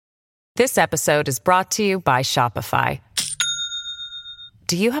This episode is brought to you by Shopify.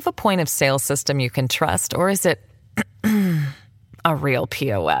 Do you have a point of sale system you can trust, or is it a real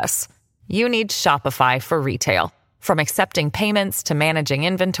POS? You need Shopify for retail. From accepting payments to managing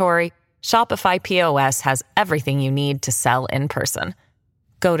inventory, Shopify POS has everything you need to sell in person.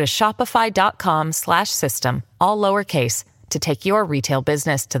 Go to shopify.com/system, all lowercase, to take your retail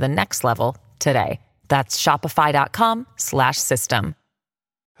business to the next level today. That's shopify.com/system.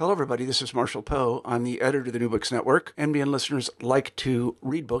 Hello, everybody. This is Marshall Poe. I'm the editor of the New Books Network. NBN listeners like to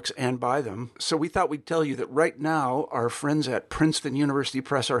read books and buy them. So we thought we'd tell you that right now, our friends at Princeton University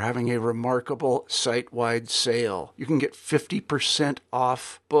Press are having a remarkable site-wide sale. You can get 50%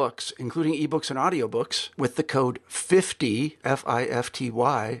 off books, including ebooks and audiobooks, with the code 50,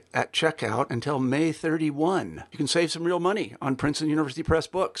 F-I-F-T-Y, at checkout until May 31. You can save some real money on Princeton University Press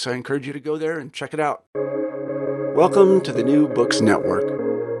books. I encourage you to go there and check it out. Welcome to the New Books Network.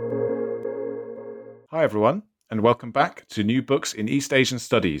 Hi everyone, and welcome back to New Books in East Asian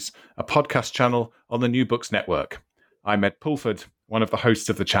Studies, a podcast channel on the New Books Network. I'm Ed Pulford, one of the hosts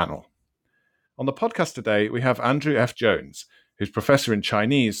of the channel. On the podcast today, we have Andrew F. Jones, who's professor in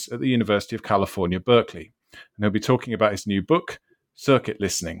Chinese at the University of California, Berkeley, and he'll be talking about his new book, Circuit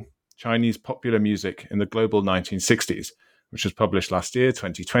Listening, Chinese Popular Music in the Global 1960s, which was published last year,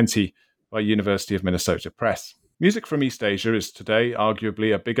 2020, by University of Minnesota Press. Music from East Asia is today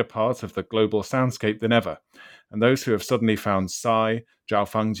arguably a bigger part of the global soundscape than ever, and those who have suddenly found Psy, Zhao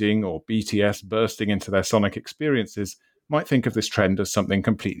Fangjing, or BTS bursting into their sonic experiences might think of this trend as something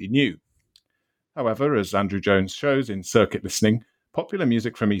completely new. However, as Andrew Jones shows in Circuit Listening, popular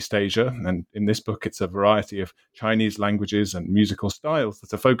music from East Asia, and in this book it's a variety of Chinese languages and musical styles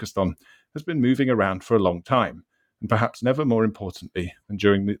that are focused on, has been moving around for a long time, and perhaps never more importantly than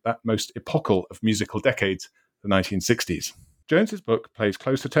during that most epochal of musical decades, the 1960s. Jones's book pays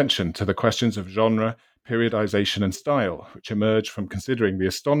close attention to the questions of genre, periodization, and style, which emerge from considering the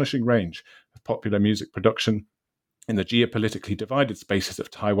astonishing range of popular music production in the geopolitically divided spaces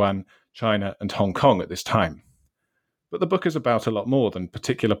of Taiwan, China, and Hong Kong at this time. But the book is about a lot more than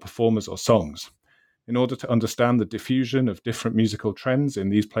particular performers or songs. In order to understand the diffusion of different musical trends in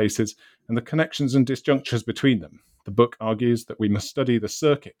these places and the connections and disjunctures between them, the book argues that we must study the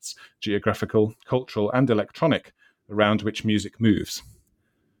circuits, geographical, cultural, and electronic, around which music moves.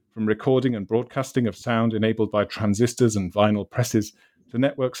 From recording and broadcasting of sound enabled by transistors and vinyl presses, to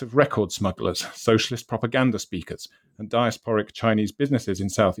networks of record smugglers, socialist propaganda speakers, and diasporic Chinese businesses in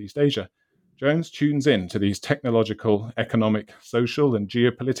Southeast Asia, Jones tunes in to these technological, economic, social, and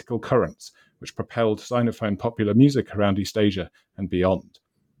geopolitical currents which propelled Sinophone popular music around East Asia and beyond.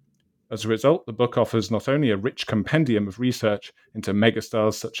 As a result, the book offers not only a rich compendium of research into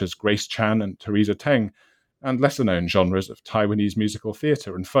megastars such as Grace Chan and Teresa Teng, and lesser-known genres of Taiwanese musical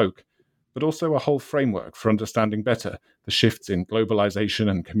theatre and folk, but also a whole framework for understanding better the shifts in globalization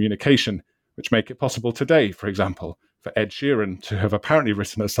and communication, which make it possible today, for example, for Ed Sheeran to have apparently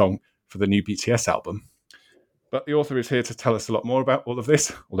written a song for the new BTS album. But the author is here to tell us a lot more about all of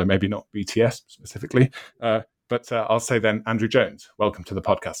this, although maybe not BTS specifically. But I'll say then, Andrew Jones, welcome to the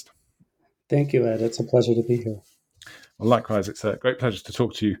podcast. Thank you, Ed. It's a pleasure to be here. Well, likewise, it's a great pleasure to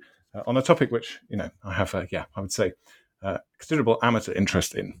talk to you on a topic which, I have, I would say, considerable amateur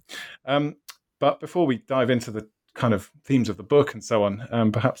interest in. But before we dive into the kind of themes of the book and so on,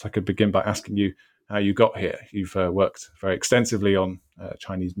 perhaps I could begin by asking you how you got here. You've worked very extensively on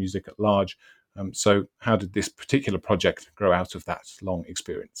Chinese music at large. So how did this particular project grow out of that long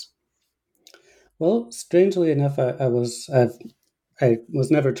experience? Well, strangely enough, I was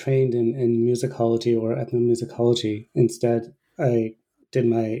never trained in musicology or ethnomusicology. Instead, I did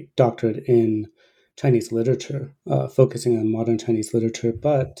my doctorate in Chinese literature, focusing on modern Chinese literature.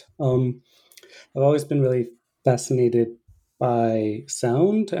 But I've always been really fascinated by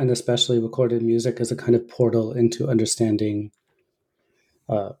sound, and especially recorded music as a kind of portal into understanding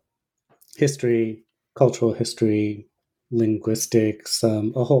history, cultural history, linguistics,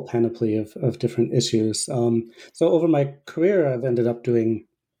 a whole panoply of different issues. So over my career, I've ended up doing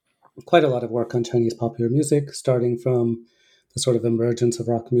quite a lot of work on Chinese popular music, starting from the sort of emergence of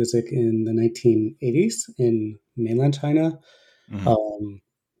rock music in the 1980s in mainland China,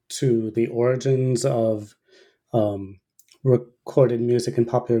 to the origins of recorded music and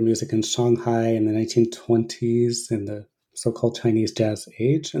popular music in Shanghai in the 1920s in the so-called Chinese Jazz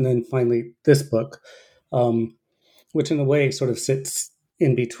Age. And then finally, this book, which in a way sort of sits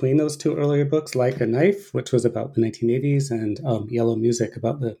in between those two earlier books, Like a Knife, which was about the 1980s, and Yellow Music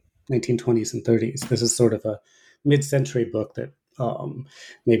about the 1920s and 30s. This is sort of a mid-century book that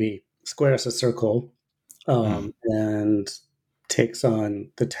maybe squares a circle and takes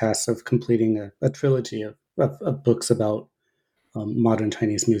on the task of completing a trilogy of books about modern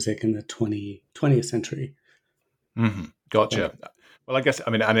Chinese music in the 20th century. Mm-hmm. Gotcha. Well, I guess,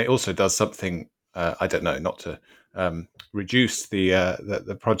 I mean, and it also does something, I don't know, not to reduce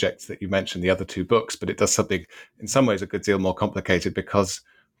the projects that you mentioned, the other two books, but it does something in some ways a good deal more complicated, because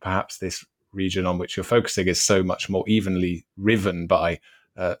perhaps this region on which you're focusing is so much more evenly riven by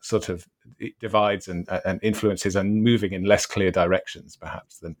sort of divides and influences, and moving in less clear directions,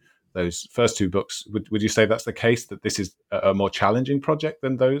 perhaps, than those first two books. Would you say that's the case, that this is a more challenging project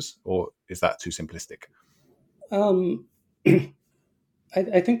than those, or is that too simplistic? Um,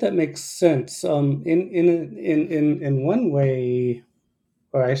 I think that makes sense. In one way,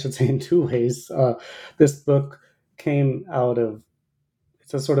 or I should say in two ways, this book came out of,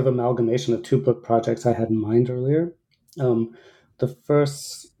 it's a sort of amalgamation of two book projects I had in mind earlier. The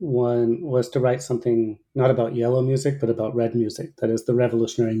first one was to write something not about yellow music, but about red music, that is the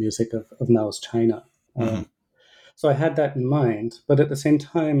revolutionary music of Mao's China. Mm-hmm. So I had that in mind, but at the same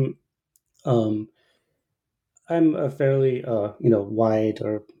time, I'm a fairly, wide,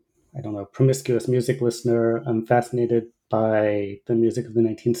 or I don't know, promiscuous music listener. I'm fascinated by the music of the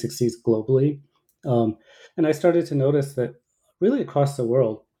 1960s globally. And I started to notice that really across the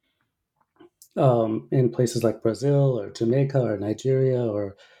world, in places like Brazil or Jamaica or Nigeria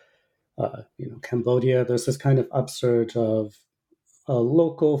or Cambodia, there's this kind of upsurge of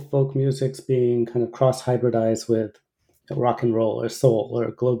local folk musics being kind of cross hybridized with rock and roll or soul,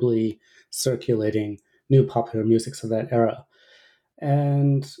 or globally circulating new popular musics of that era.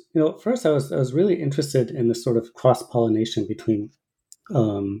 And at first I was really interested in this sort of cross pollination between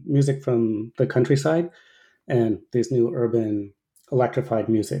music from the countryside and these new urban electrified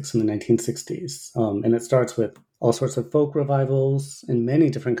musics in the 1960s. And it starts with all sorts of folk revivals in many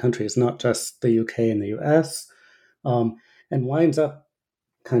different countries, not just the UK and the US, and winds up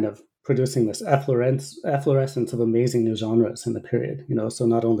kind of producing this efflorescence of amazing new genres in the period. So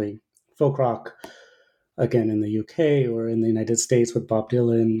not only folk rock, again in the UK or in the United States with Bob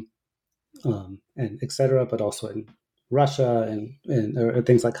Dylan, and etc., but also in Russia and or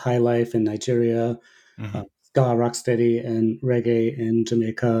things like High Life in Nigeria, Mm-hmm. ska, rocksteady, and reggae in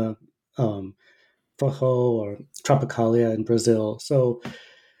Jamaica, forró or tropicalia in Brazil. So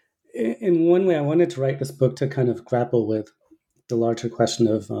in one way, I wanted to write this book to kind of grapple with the larger question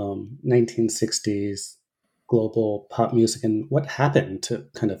of 1960s global pop music and what happened to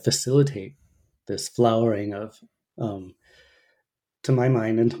kind of facilitate this flowering of, to my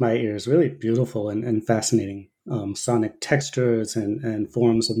mind and to my ears, really beautiful and fascinating sonic textures and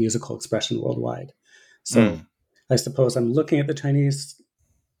forms of musical expression worldwide. So I suppose I'm looking at the Chinese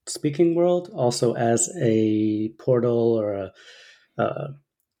speaking world also as a portal or a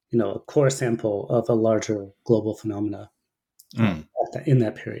core sample of a larger global phenomena in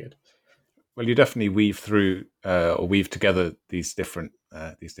that period. Well, you definitely weave through or weave together these different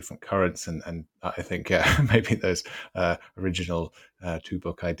currents, and I think maybe those original two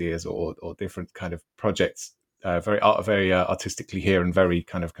book ideas or different kind of projects very artistically here and very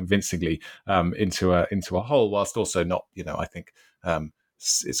kind of convincingly into a whole, whilst also not, I think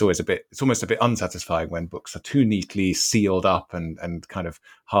it's almost a bit unsatisfying when books are too neatly sealed up and kind of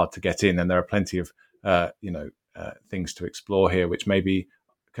hard to get in, and there are plenty of things to explore here, which maybe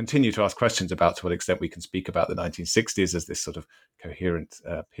continue to ask questions about to what extent we can speak about the 1960s as this sort of coherent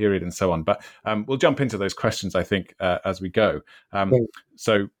period and so on. But we'll jump into those questions, I think, as we go.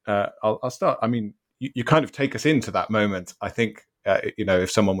 So I'll start. I mean, you kind of take us into that moment. I think,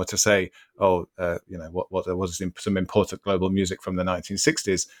 if someone were to say, what was some important global music from the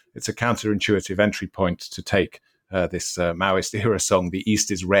 1960s, it's a counterintuitive entry point to take this Maoist era song, "The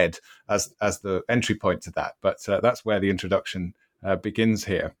East is Red," as the entry point to that. But that's where the introduction begins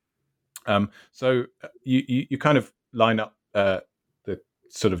here. So you kind of line up the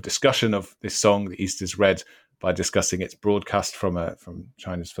sort of discussion of this song, "The East is Red," by discussing its broadcast from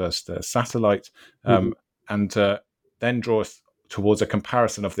China's first satellite, and then draw us towards a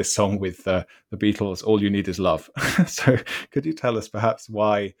comparison of this song with the Beatles' "All You Need Is Love." So could you tell us perhaps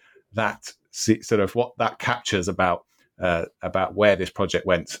why that sort of what that captures about where this project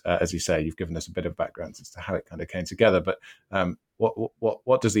went? As you say, you've given us a bit of background as to how it kind of came together, but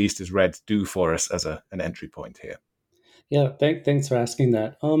what does "The East is Red" do for us as an entry point here? Yeah, thanks for asking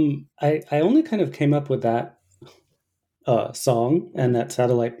that. I only kind of came up with that song and that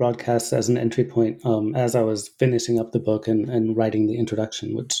satellite broadcast as an entry point as I was finishing up the book and writing the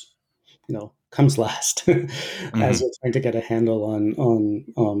introduction, which comes last as you're trying to get a handle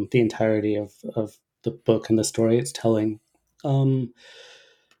on the entirety of the book and the story it's telling.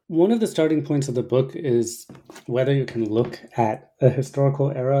 one of the starting points of the book is whether you can look at a historical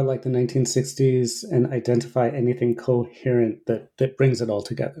era like the 1960s and identify anything coherent that brings it all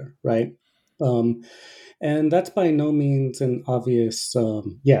together, right? And that's by no means an obvious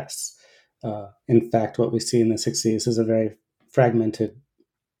yes. In fact, what we see in the 60s is a very fragmented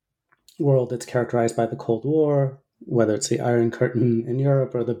world that's characterized by the Cold War, whether it's the Iron Curtain in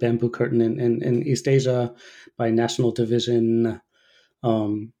Europe or the Bamboo Curtain in East Asia, by national division,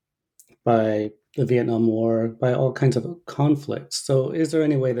 by the Vietnam War, by all kinds of conflicts. So is there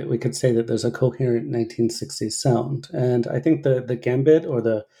any way that we could say that there's a coherent 1960s sound? And I think the gambit or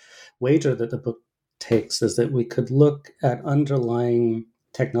the wager that the book takes is that we could look at underlying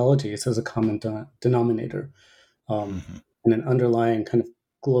technologies as a common denominator, and an underlying kind of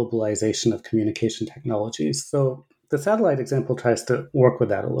globalization of communication technologies. So the satellite example tries to work with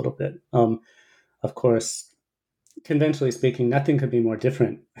that a little bit. Of course, conventionally speaking, nothing could be more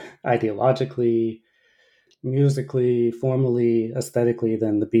different ideologically, musically, formally, aesthetically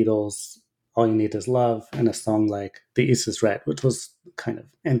than the Beatles' All You Need Is Love and a song like The East is Red, which was kind of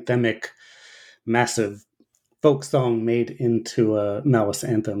anthemic, massive folk song made into a Maoist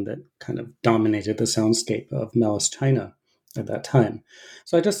anthem that kind of dominated the soundscape of Maoist China at that time.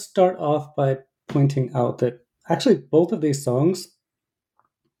 So I just start off by pointing out that actually both of these songs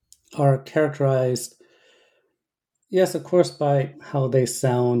are characterized, yes, of course, by how they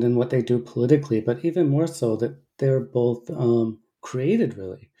sound and what they do politically, but even more so that they're both created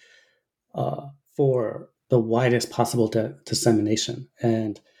really for the widest possible dissemination.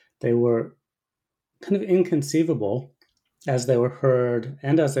 And they were kind of inconceivable as they were heard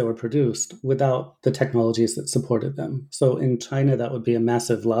and as they were produced without the technologies that supported them. So in China, that would be a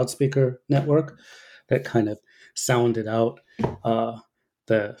massive loudspeaker network that kind of sounded out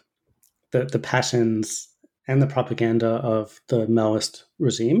the passions and the propaganda of the Maoist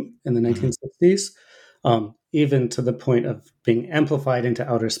regime in the 1960s, even to the point of being amplified into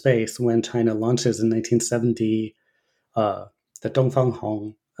outer space when China launches in 1970 the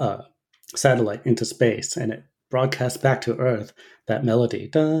Dongfanghong satellite into space, and it broadcasts back to Earth that melody.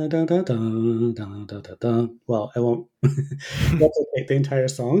 Da, da, da, da, da, da, da, da. Well, I won't replicate the entire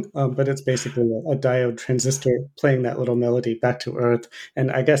song, but it's basically a diode transistor playing that little melody back to Earth,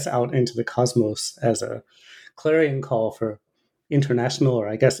 and I guess out into the cosmos as a clarion call for international, or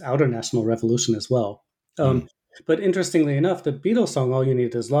I guess outer national revolution as well. But interestingly enough, the Beatles song All You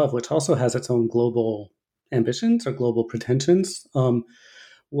Need Is Love, which also has its own global ambitions or global pretensions,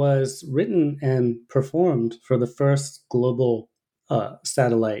 was written and performed for the first global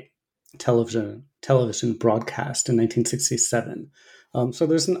satellite television broadcast in 1967. So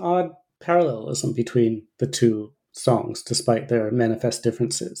there's an odd parallelism between the two songs, despite their manifest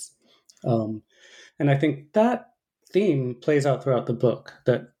differences. And I think that theme plays out throughout the book,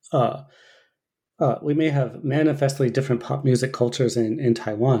 that we may have manifestly different pop music cultures in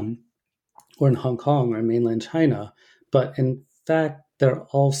Taiwan or in Hong Kong or mainland China, but in fact, they're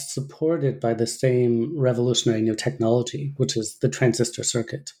all supported by the same revolutionary new technology, which is the transistor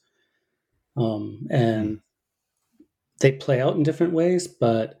circuit. And they play out in different ways,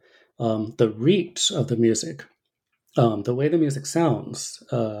 but the reach of the music, the way the music sounds,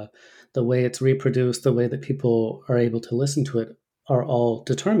 the way it's reproduced, the way that people are able to listen to it, are all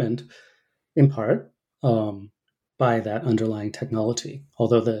determined in part by that underlying technology.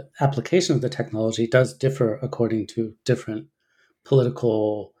 Although the application of the technology does differ according to different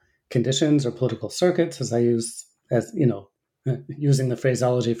political conditions or political circuits, as I use, as you know, using the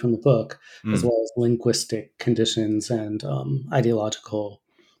phraseology from the book, as well as linguistic conditions and ideological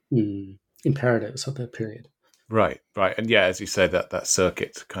imperatives of the period. Right. And yeah, as you say, that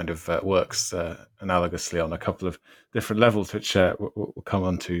circuit kind of works analogously on a couple of different levels, which we'll come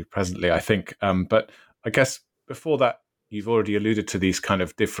on to presently, I think. But I guess before that, you've already alluded to these kind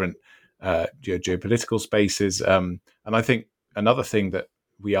of different geopolitical spaces. And I think another thing that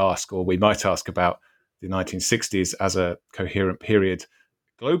we ask, or we might ask, about the 1960s as a coherent period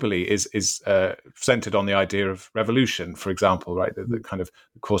globally is centered on the idea of revolution, for example, right? The kind of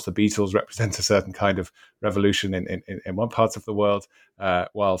course, the Beatles represent a certain kind of revolution in one part of the world,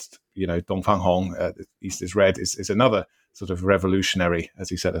 whilst, Dongfanghong, the East is Red, is another sort of revolutionary, as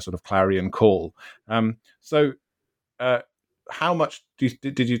you said, a sort of clarion call. So how much do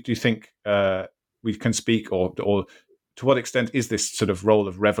you think we can speak, or to what extent is this sort of role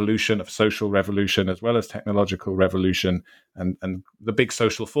of revolution, of social revolution, as well as technological revolution, and the big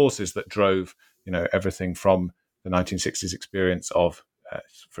social forces that drove, everything from the 1960s experience of,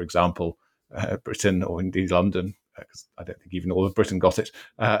 for example, Britain, or indeed London, because I don't think even all of Britain got it,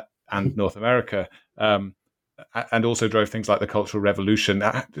 and North America, and also drove things like the Cultural Revolution.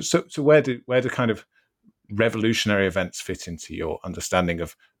 So where do kind of revolutionary events fit into your understanding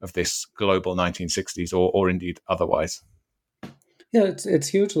of this global 1960s, or indeed otherwise? Yeah, it's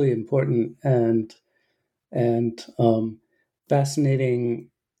hugely important and fascinating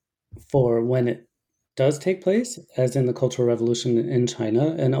for when it does take place, as in the Cultural Revolution in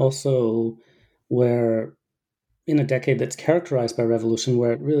China, and also where in a decade that's characterized by revolution,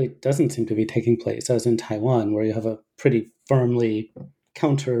 where it really doesn't seem to be taking place, as in Taiwan, where you have a pretty firmly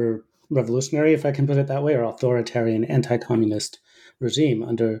counter-revolutionary, if I can put it that way, or authoritarian anti-communist regime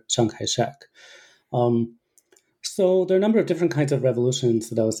under Chiang Kai-shek. So there are a number of different kinds of revolutions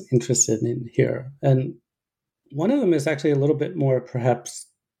that I was interested in here. And one of them is actually a little bit more perhaps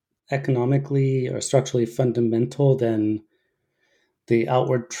economically or structurally fundamental than the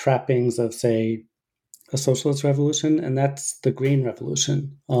outward trappings of, say, a socialist revolution, and that's the Green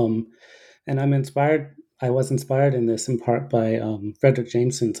Revolution. And I was inspired in this in part by Fredric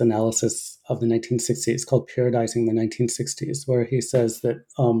Jameson's analysis of the 1960s called Periodizing the 1960s, where he says that,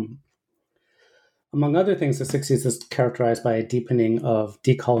 among other things, the 60s is characterized by a deepening of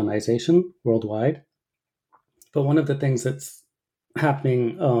decolonization worldwide. But one of the things that's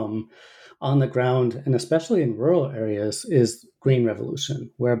happening on the ground, and especially in rural areas, is green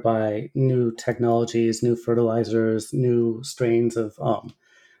revolution, whereby new technologies, new fertilizers, new strains of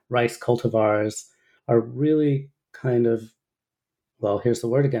rice cultivars are really kind of, well, here's the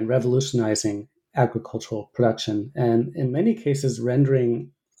word again, revolutionizing agricultural production, and in many cases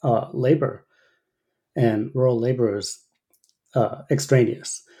rendering labor and rural laborers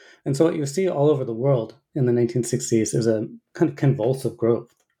extraneous. And so what you see all over the world in the 1960s is a kind of convulsive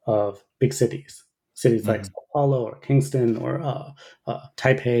growth of big cities, like Sao Paulo or Kingston or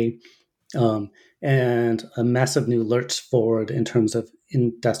Taipei, and a massive new lurch forward in terms of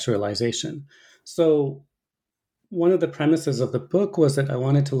industrialization. So one of the premises of the book was that I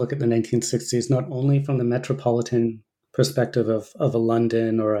wanted to look at the 1960s not only from the metropolitan perspective of a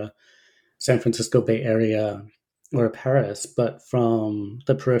London or a San Francisco Bay Area or Paris, but from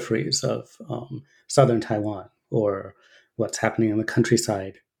the peripheries of southern Taiwan or what's happening in the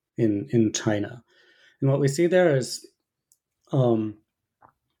countryside in China. And what we see there is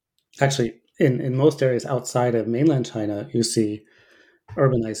actually in most areas outside of mainland China, you see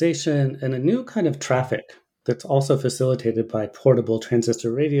urbanization and a new kind of traffic that's also facilitated by portable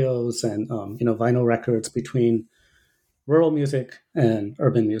transistor radios and vinyl records between rural music and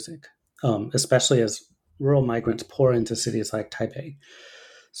urban music, especially as rural migrants pour into cities like Taipei.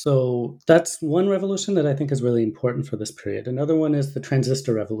 So that's one revolution that I think is really important for this period. Another one is the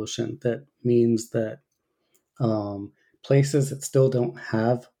transistor revolution. That means that places that still don't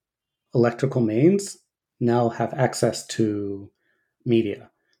have electrical mains now have access to media,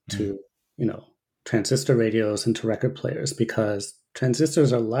 to transistor radios and to record players, because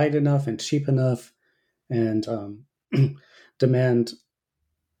transistors are light enough and cheap enough and demand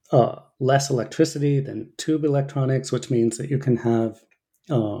less electricity than tube electronics, which means that you can have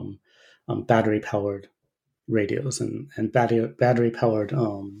battery-powered radios and battery-powered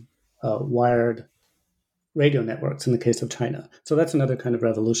wired radio networks in the case of China. So that's another kind of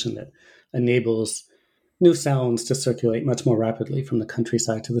revolution that enables new sounds to circulate much more rapidly from the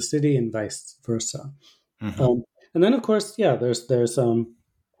countryside to the city and vice versa. And then, of course, there's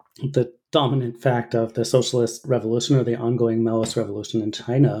the dominant fact of the socialist revolution or the ongoing Maoist revolution in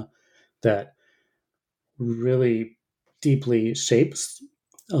China that really deeply shapes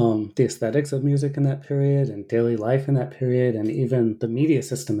the aesthetics of music in that period and daily life in that period, and even the media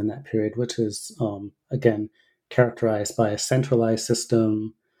system in that period, which is, again, characterized by a centralized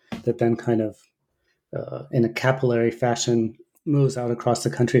system that then kind of, in a capillary fashion, moves out across the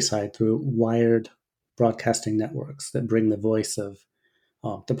countryside through wired broadcasting networks that bring the voice of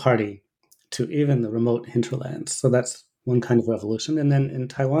the party to even the remote hinterlands. So that's one kind of revolution. And then in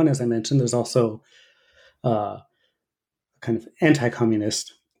Taiwan, as I mentioned, there's also kind of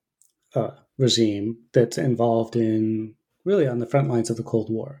anti-communist regime that's involved in really on the front lines of the Cold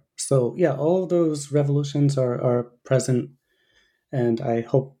War. So all of those revolutions are present, and I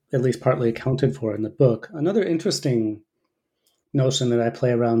hope at least partly accounted for in the book. Another interesting notion that I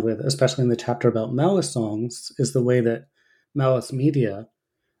play around with, especially in the chapter about Maoist songs, is the way that Maoist media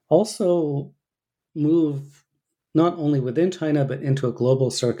also move not only within China, but into a global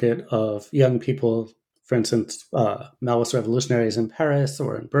circuit of young people, for instance, Maoist revolutionaries in Paris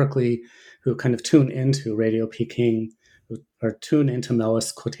or in Berkeley, who kind of tune into Radio Peking, who are tuned into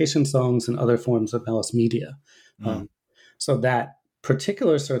Maoist quotation songs and other forms of Maoist media. So that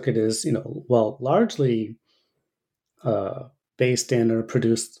particular circuit is, largely based in or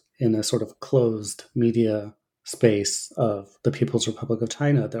produced in a sort of closed media space of the People's Republic of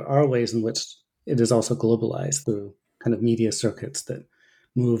China, there are ways in which it is also globalized through kind of media circuits that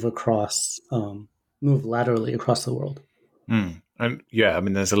move laterally across the world. And yeah, I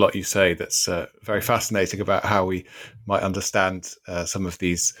mean, there's a lot you say that's very fascinating about how we might understand some of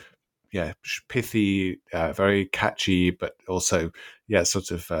these, pithy, very catchy, but also,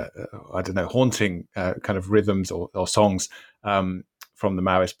 sort of, I don't know, haunting kind of rhythms or songs from the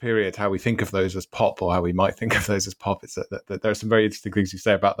Maoist period, how we think of those as pop or how we might think of those as pop. It's that there are some very interesting things you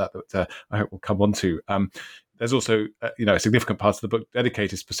say about that I hope we'll come on to. There's also, a significant part of the book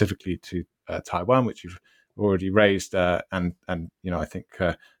dedicated specifically to Taiwan, which you've already raised, and I think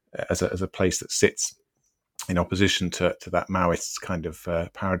as a place that sits in opposition to that Maoist kind of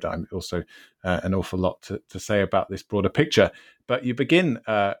paradigm. Also, an awful lot to say about this broader picture. But you begin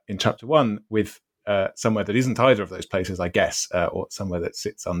in chapter 1 with somewhere that isn't either of those places, I guess, or somewhere that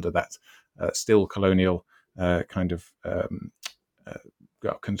sits under that still colonial kind of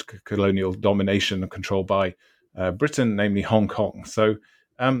colonial domination and control by Britain, namely Hong Kong. So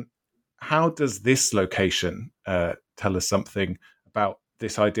how does this location tell us something about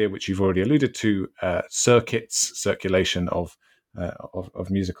this idea, which you've already alluded to, circulation of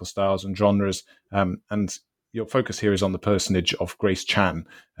musical styles and genres, and your focus here is on the personage of Grace Chan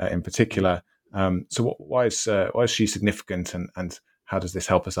in particular. So why is she significant, and how does this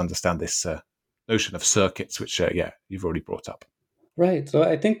help us understand this notion of circuits, which you've already brought up? Right. So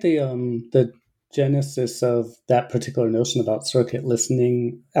I think the genesis of that particular notion about circuit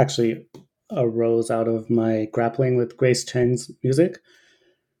listening actually arose out of my grappling with Grace Chang's music.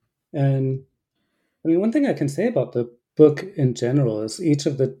 And I mean, one thing I can say about the book in general is each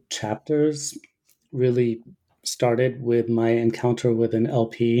of the chapters really started with my encounter with an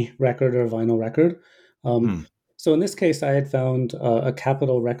LP record or vinyl record. So in this case, I had found a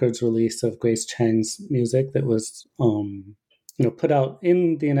Capitol Records release of Grace Chang's music that was put out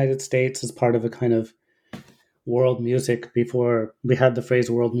in the United States as part of a kind of world music before we had the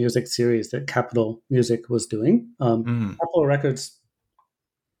phrase world music series that Capitol Music was doing. Capitol Records,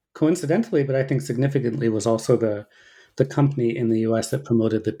 coincidentally, but I think significantly, was also the company in the US that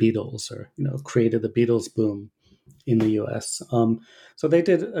promoted the Beatles, or created the Beatles boom in the US. So they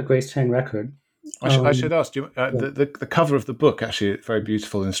did a Grace Chang record. I should ask you, the cover of the book, actually very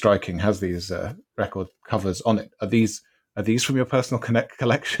beautiful and striking, has these record covers on it. Are these from your personal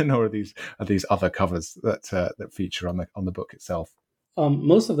collection, or are these other covers that feature on the book itself?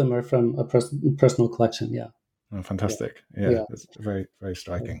 Most of them are from a personal collection. Yeah. Oh, fantastic! Yeah, it's very, very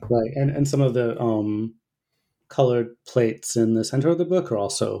striking. Right, and some of the colored plates in the center of the book are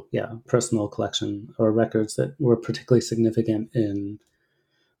also personal collection or records that were particularly significant in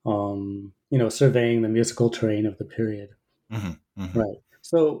surveying the musical terrain of the period. Right.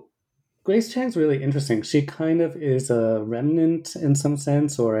 So Grace Chang's really interesting. She kind of is a remnant in some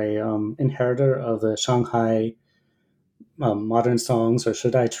sense, or a inheritor of the Shanghai modern songs or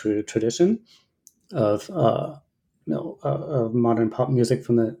Shidai tradition of modern pop music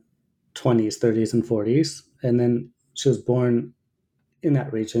from the 20s, 30s, and 40s. And then she was born in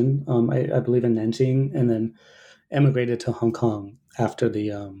that region, I believe in Nanjing, and then emigrated to Hong Kong after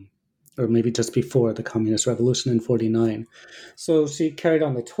or maybe just before the Communist Revolution in 1949. So she carried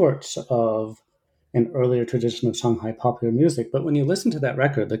on the torch of an earlier tradition of Shanghai popular music. But when you listen to that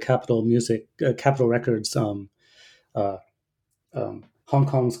record, the Capitol Records, Hong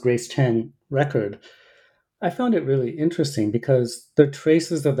Kong's Grace Chang record, I found it really interesting because there are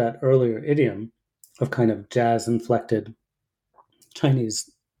traces of that earlier idiom of kind of jazz-inflected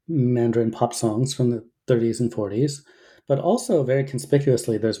Chinese Mandarin pop songs from the 30s and 40s, but also very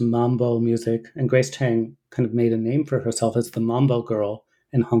conspicuously there's mambo music, and Grace Chang kind of made a name for herself as the mambo girl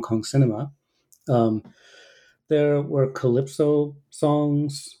in Hong Kong cinema. There were calypso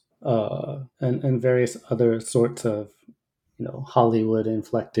songs and various other sorts of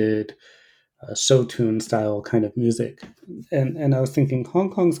Hollywood-inflected show tune style kind of music. And I was thinking Hong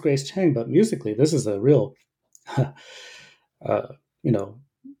Kong's Grace Chang, but musically, this is a real,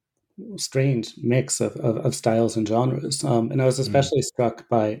 strange mix of styles and genres. And I was especially struck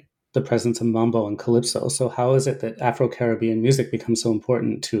by the presence of mambo and calypso. So how is it that Afro-Caribbean music becomes so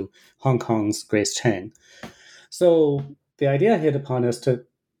important to Hong Kong's Grace Chang? So the idea I hit upon is to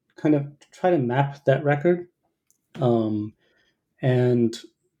kind of try to map that record, and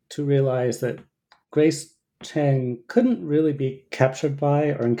to realize that Grace Chang couldn't really be captured by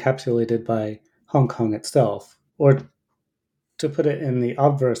or encapsulated by Hong Kong itself. Or to put it in the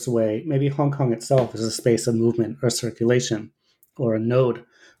obverse way, maybe Hong Kong itself is a space of movement or circulation, or a node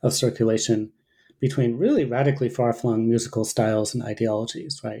of circulation between really radically far-flung musical styles and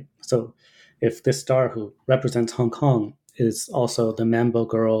ideologies, right? So, if this star who represents Hong Kong is also the Mambo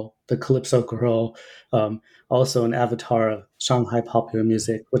girl, the Calypso girl, also an avatar of Shanghai popular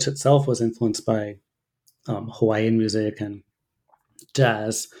music, which itself was influenced by Hawaiian music and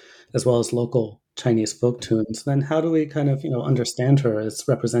jazz, as well as local Chinese folk tunes, then how do we kind of, understand her as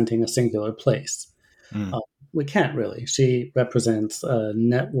representing a singular place? Mm. We can't really. She represents a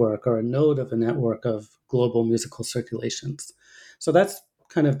network or a node of a network of global musical circulations. So that's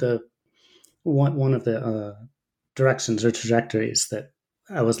kind of the one of the directions or trajectories that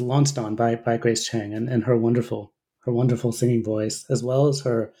I was launched on by Grace Chang and her wonderful singing voice, as well as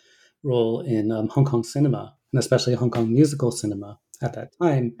her role in Hong Kong cinema, and especially Hong Kong musical cinema at that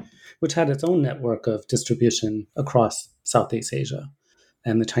time, which had its own network of distribution across Southeast Asia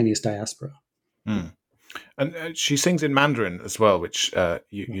and the Chinese diaspora. Mm. And she sings in Mandarin as well, which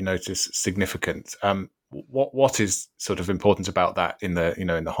you notice significant. What is sort of important about that in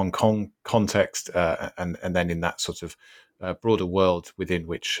the Hong Kong context, and then in that sort of broader world within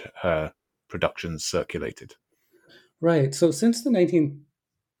which her productions circulated? Right. So since the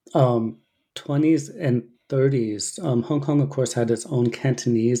 1920s and 30s, Hong Kong, of course, had its own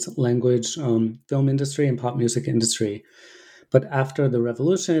Cantonese language film industry and pop music industry. But after the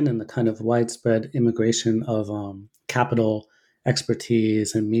revolution and the kind of widespread immigration of capital,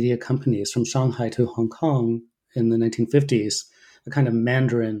 expertise, and media companies from Shanghai to Hong Kong in the 1950s, a kind of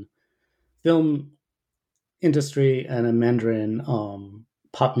Mandarin film industry and a Mandarin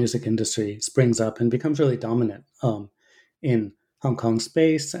pop music industry springs up and becomes really dominant in Hong Kong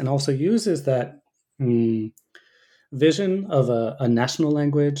space, and also uses that vision of a national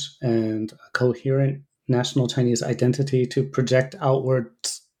language and a coherent national Chinese identity to project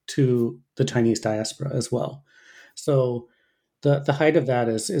outwards to the Chinese diaspora as well. So the height of that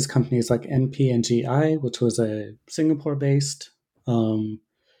is companies like MPNGI, which was a Singapore-based kind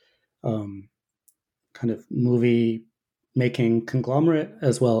of movie making conglomerate,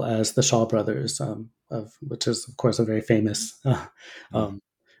 as well as the Shaw Brothers, which is of course a very famous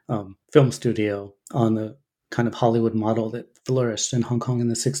film studio on the kind of Hollywood model that flourished in Hong Kong in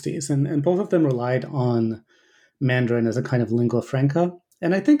the 60s. And both of them relied on Mandarin as a kind of lingua franca.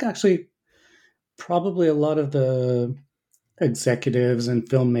 And I think actually probably a lot of the executives and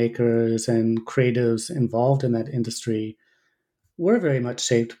filmmakers and creatives involved in that industry were very much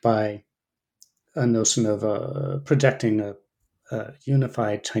shaped by a notion of projecting a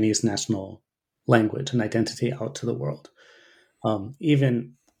unified Chinese national language and identity out to the world.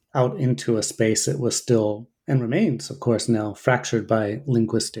 Even out into a space that was still and remains, of course, now fractured by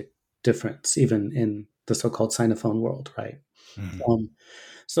linguistic difference, even in the so-called Sinophone world, right? Mm-hmm.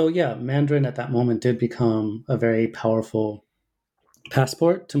 So yeah, Mandarin at that moment did become a very powerful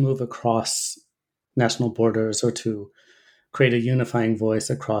passport to move across national borders or to create a unifying voice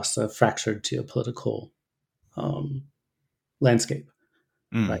across a fractured geopolitical landscape.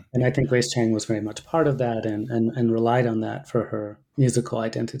 Right. And I think Grace Chang was very much part of that and relied on that for her musical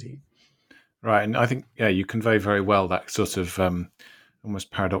identity. Right. And I think, you convey very well that sort of almost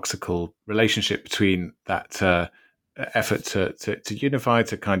paradoxical relationship between that effort to unify,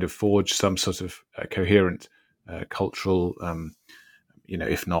 to kind of forge some sort of coherent cultural,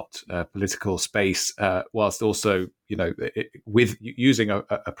 if not political space, whilst also, with using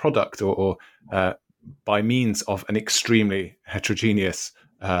a product or by means of an extremely heterogeneous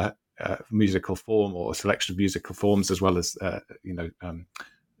musical form or selection of musical forms, as well as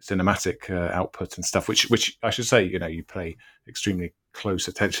cinematic output and stuff, which I should say, you pay extremely close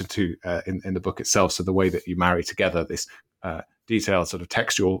attention to in the book itself. So the way that you marry together this detailed sort of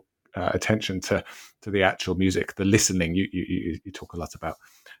textual attention to the actual music, the listening, you talk a lot about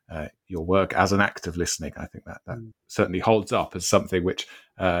your work as an act of listening. I think that certainly holds up as something which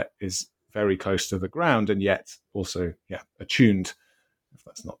is very close to the ground, and yet also, attuned, if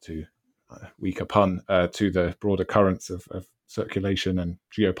that's not too weak a pun, to the broader currents of circulation and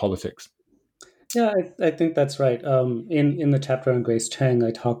geopolitics. Yeah, I think that's right. In the chapter on Grace Chang,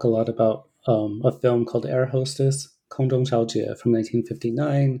 I talk a lot about a film called Air Hostess, 空中小姐 from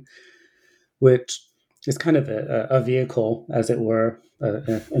 1959, which is kind of a vehicle, as it were,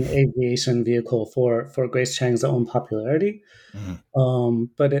 an aviation vehicle for Grace Chang's own popularity. Mm-hmm.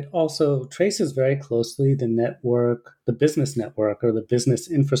 But it also traces very closely the network, the business network, or the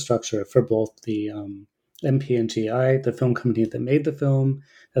business infrastructure for both the MPNGI, the film company that made the film,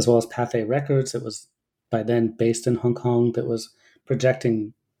 as well as Pathé Records, that was by then based in Hong Kong, that was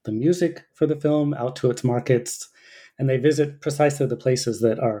projecting the music for the film out to its markets. And they visit precisely the places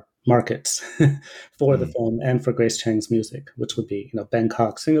that are markets for the film and for Grace Chang's music, which would be,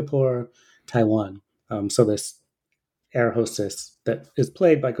 Bangkok, Singapore, Taiwan. So this air hostess that is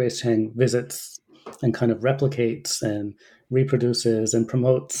played by Grace Chang visits and kind of replicates and reproduces and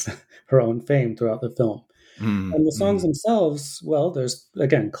promotes her own fame throughout the film. And the songs themselves, well, there's,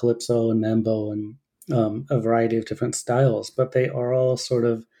 again, calypso and mambo and a variety of different styles, but they are all sort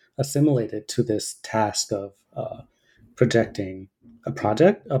of assimilated to this task of projecting a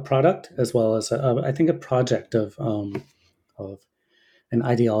product, as well as I think a project of an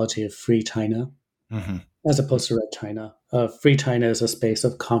ideology of free China, as opposed to red China. Free China is a space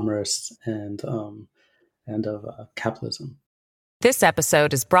of commerce and of capitalism. This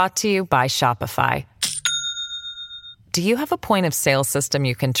episode is brought to you by Shopify. Do you have a point of sale system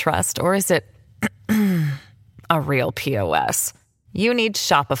you can trust, or is it a real POS? You need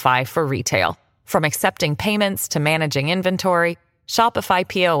Shopify for retail. From accepting payments to managing inventory, Shopify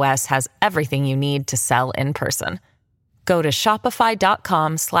POS has everything you need to sell in person. Go to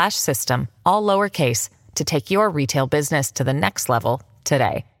shopify.com/system, all lowercase, to take your retail business to the next level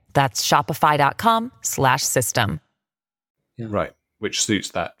today. That's shopify.com/system. Yeah. Right, which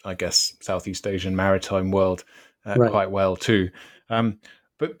suits that, I guess, Southeast Asian maritime world Right. quite well too.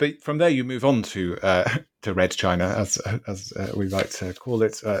 But from there you move on to Red China, as we like to call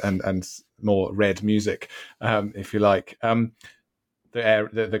it, and more red music, if you like. The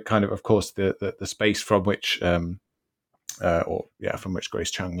kind of course, the space from which from which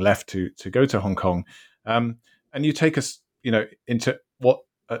Grace Chang left to go to Hong Kong, and you take us, into what,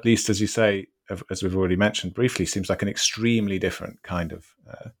 at least as you say, as we've already mentioned briefly, seems like an extremely different kind of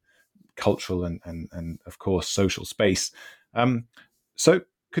cultural and of course social space. So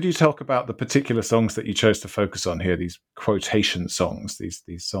could you talk about the particular songs that you chose to focus on here, these quotation songs,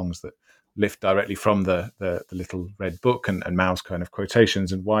 these songs that lift directly from the little red book and Mao's kind of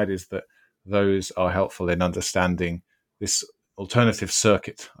quotations, and why it is that those are helpful in understanding this alternative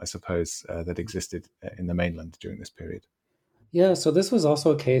circuit, I suppose, that existed in the mainland during this period? Yeah, so this was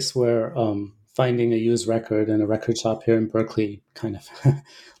also a case where finding a used record in a record shop here in Berkeley kind of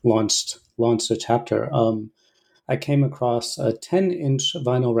launched a chapter. I came across a 10-inch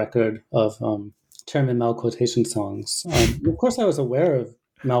vinyl record of Chairman Mao quotation songs. Of course, I was aware of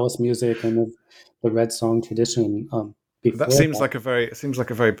Maoist music and of the Red Song tradition. That seems like a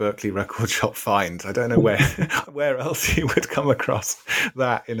very Berkeley record shop find. I don't know where where else you would come across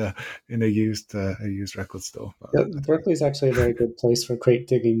that in a used record store. Yeah, Berkeley is actually a very good place for crate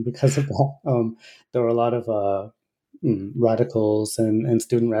digging because of that. There were a lot of radicals and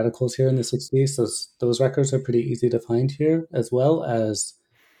student radicals here in the 60s. Those records are pretty easy to find here, as well as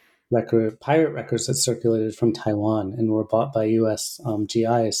pirate records that circulated from Taiwan and were bought by U.S.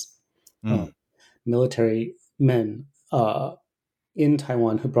 GIs, military men in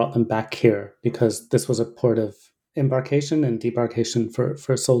Taiwan, who brought them back here because this was a port of embarkation and debarkation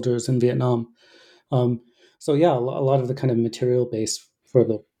for soldiers in Vietnam. So yeah, a lot of the kind of material base for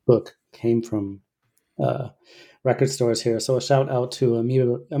the book came from record stores here. So a shout out to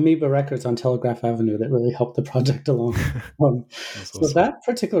Amoeba Records on Telegraph Avenue that really helped the project along. So that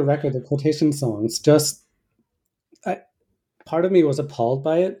particular record, the quotation songs, part of me was appalled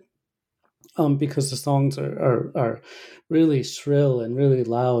by it, because the songs are really shrill and really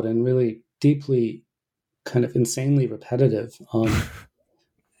loud and really deeply kind of insanely repetitive.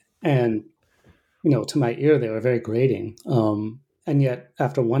 And, to my ear, they were very grating. And yet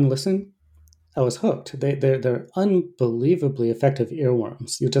after one listen, I was hooked. They're unbelievably effective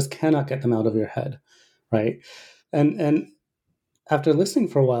earworms. You just cannot get them out of your head, right? And after listening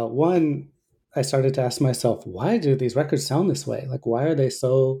for a while, I started to ask myself, why do these records sound this way? Like, why are they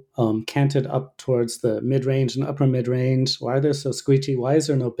so canted up towards the mid-range and upper mid-range? Why are they so screechy? Why is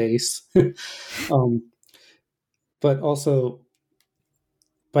there no bass? But also,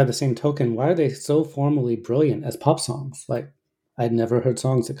 by the same token, why are they so formally brilliant as pop songs? Like, I'd never heard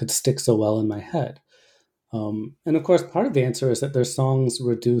songs that could stick so well in my head. And of course, part of the answer is that they're songs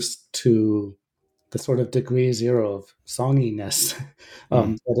reduced to the sort of degree zero of songiness.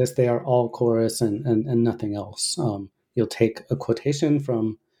 That is, they are all chorus and nothing else. You'll take a quotation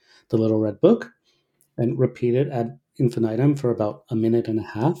from the Little Red Book and repeat it ad infinitum for about a minute and a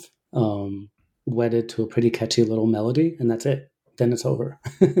half, wedded to a pretty catchy little melody, and that's it. Then it's over.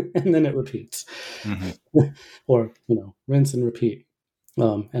 And then it repeats. Or, rinse and repeat,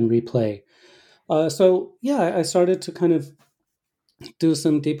 and replay. So yeah, I started to kind of do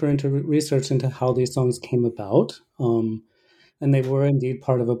some deeper research into how these songs came about. And they were indeed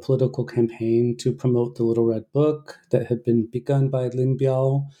part of a political campaign to promote the Little Red Book that had been begun by Lin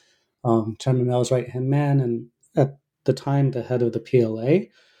Biao, Chairman Mao's right-hand man, and at the time the head of the PLA,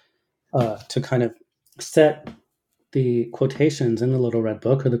 to kind of set the quotations in the Little Red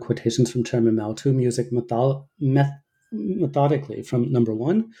Book, or the quotations from Chairman Mao, to music methodically from number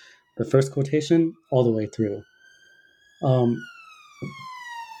one, the first quotation, all the way through.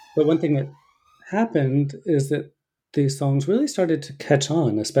 But one thing that happened is that these songs really started to catch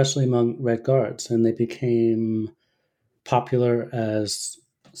on, especially among Red Guards, and they became popular as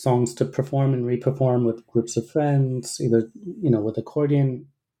songs to perform and re-perform with groups of friends, either with accordion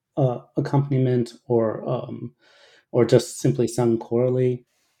accompaniment or just simply sung chorally.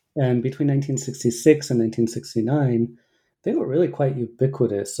 And between 1966 and 1969, they were really quite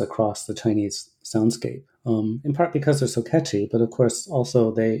ubiquitous across the Chinese soundscape, in part because they're so catchy, but of course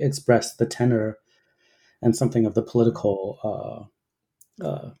also they express the tenor and something of the political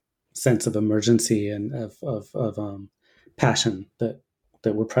sense of emergency and of passion that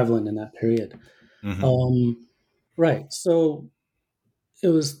were prevalent in that period. Mm-hmm. Right. So it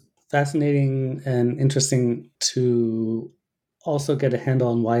was fascinating and interesting to also get a handle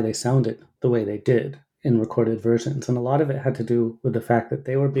on why they sounded the way they did in recorded versions. And a lot of it had to do with the fact that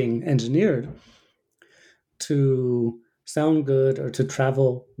they were being engineered to sound good or to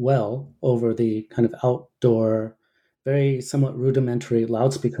travel well over the kind of outdoor, very somewhat rudimentary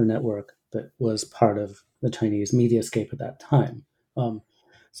loudspeaker network that was part of the Chinese mediascape at that time.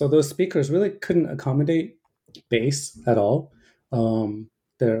 So those speakers really couldn't accommodate bass at all.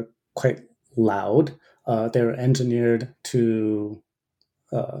 They're quite loud. They're engineered to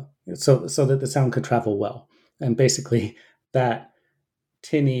so that the sound could travel well, and basically that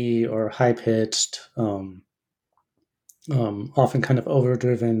tinny or high pitched, often kind of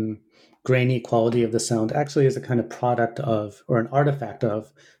overdriven, grainy quality of the sound actually is a kind of product of or an artifact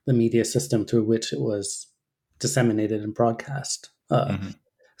of the media system through which it was disseminated and broadcast.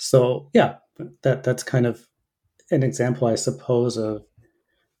 So yeah, that's kind of an example, I suppose, of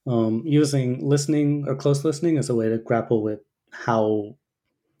using listening or close listening as a way to grapple with how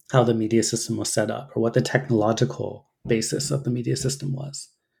the media system was set up or what the technological basis of the media system was.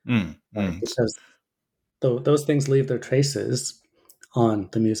 Because those things leave their traces on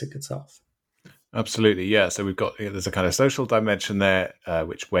the music itself. Absolutely, yeah. So we've got there's a kind of social dimension there,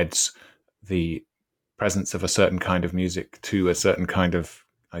 which weds the presence of a certain kind of music to a certain kind of,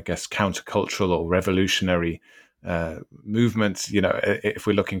 I guess, countercultural or revolutionary movement. If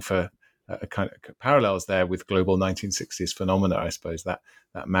we're looking for a kind of parallels there with global 1960s phenomena, I suppose that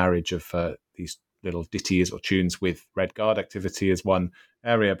marriage of these little ditties or tunes with Red Guard activity is one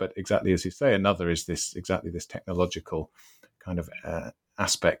area, but exactly as you say, another is this technological kind of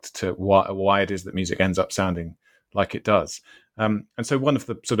aspect to why it is that music ends up sounding like it does. And so one of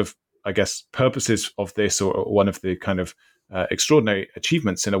the sort of, I guess, purposes of this, or one of the kind of extraordinary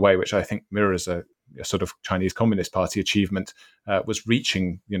achievements in a way, which I think mirrors a sort of Chinese Communist Party achievement, was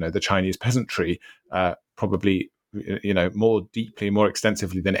reaching, the Chinese peasantry probably, more deeply, more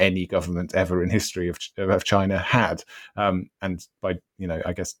extensively than any government ever in history of China had. And by,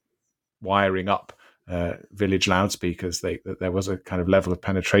 I guess, wiring up village loudspeakers, there was a kind of level of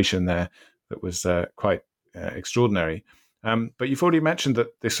penetration there that was quite extraordinary. But you've already mentioned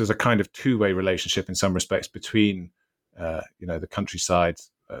that this was a kind of two-way relationship in some respects between, the countryside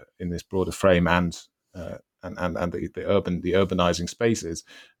in this broader frame and the urbanizing spaces.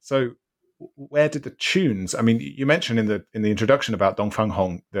 So, where did the tunes? I mean, you mentioned in the introduction about Dongfang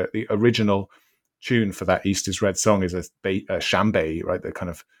Hong, the original tune for that East is Red song is a shanbei, right? The kind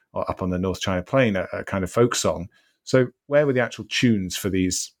of up on the North China Plain, a kind of folk song. So, where were the actual tunes for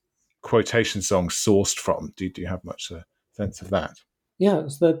these quotation songs sourced from? Do you have much sense of that? Yeah,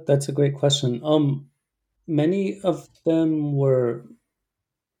 so that's a great question. Many of them were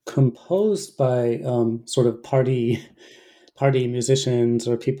composed by sort of party musicians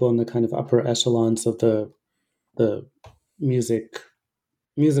or people in the kind of upper echelons of the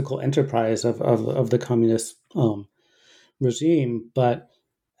musical enterprise of the communist regime. But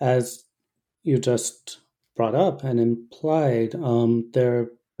as you just brought up and implied, their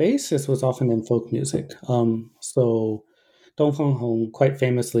basis was often in folk music. So Dongfang Hong quite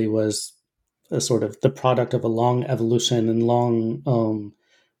famously was a sort of the product of a long evolution and long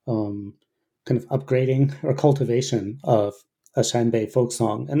kind of upgrading or cultivation of a Shanbei folk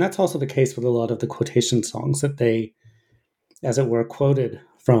song. And that's also the case with a lot of the quotation songs that they, as it were, quoted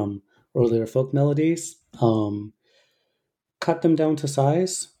from earlier folk melodies, cut them down to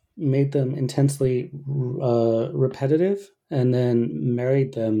size, made them intensely repetitive, and then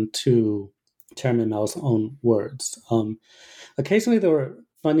married them to Chairman Mao's own words. Occasionally there were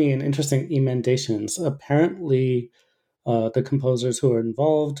funny and interesting emendations. Apparently, the composers who were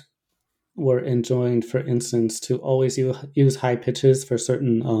involved were enjoined, for instance, to always use high pitches for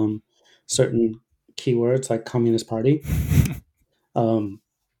certain keywords like Communist Party.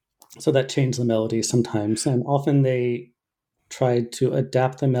 So that changed the melodies sometimes. And often they tried to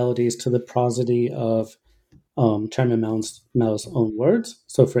adapt the melodies to the prosody of Chairman Mao's own words.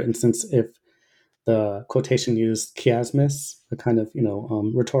 So, for instance, if the quotation used chiasmus, a kind of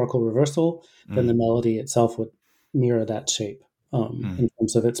rhetorical reversal, then the melody itself would mirror that shape in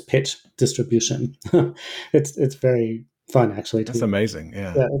terms of its pitch distribution. It's very fun actually. That's amazing.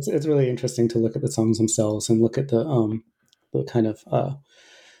 Yeah, it's really interesting to look at the songs themselves and look at the kind of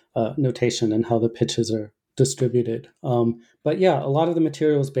notation and how the pitches are distributed. But yeah, a lot of the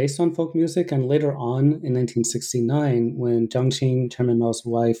material is based on folk music, and later on in 1969, when Jiang Qing, Chairman Mao's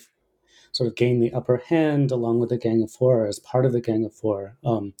wife, sort of gained the upper hand along with the Gang of Four as part of the Gang of Four.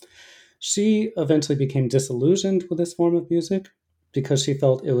 She eventually became disillusioned with this form of music because she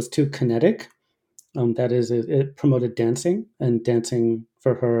felt it was too kinetic. That is, it promoted dancing, and dancing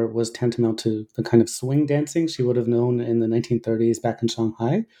for her was tantamount to the kind of swing dancing she would have known in the 1930s back in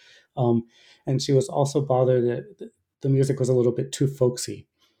Shanghai. And she was also bothered that the music was a little bit too folksy.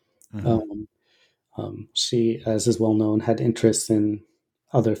 She, as is well known, had interests in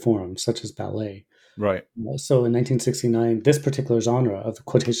other forms, such as ballet. Right. So in 1969, this particular genre of the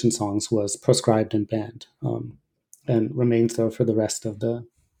quotation songs was proscribed and banned, and remained so for the rest of the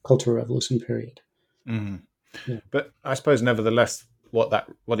Cultural Revolution period. Yeah. But I suppose, nevertheless, what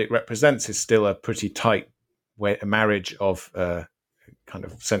it represents is still a pretty tight a marriage of kind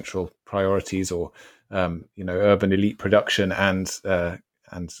of central priorities, or urban elite production, and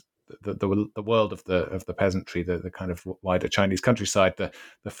the world of the peasantry, the kind of wider Chinese countryside.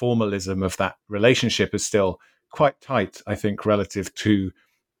 The formalism of that relationship is still quite tight, I think, relative to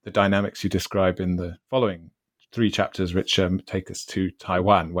the dynamics you describe in the following 3 chapters, which take us to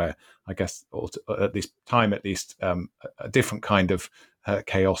Taiwan, where I guess at least a different kind of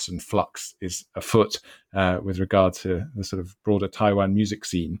chaos and flux is afoot with regard to the sort of broader Taiwan music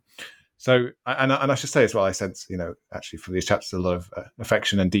scene. So, and I should say as well, I sense, actually from these chapters, a lot of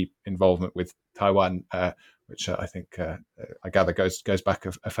affection and deep involvement with Taiwan, which I think I gather goes back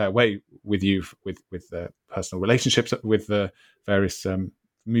a fair way with you, with personal relationships with the various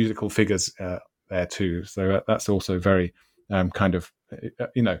musical figures there too. So that's also very kind of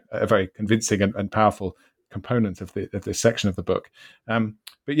a very convincing and powerful component of this section of the book.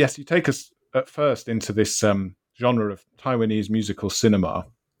 But yes, you take us at first into this genre of Taiwanese musical cinema.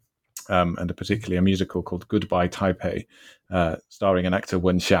 And particularly a musical called Goodbye Taipei, starring an actor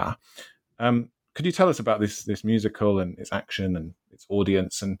Wen Xia. Could you tell us about this musical and its action and its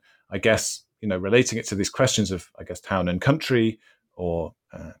audience, and I guess relating it to these questions of, I guess, town and country, or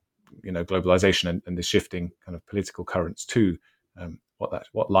globalization and the shifting kind of political currents too?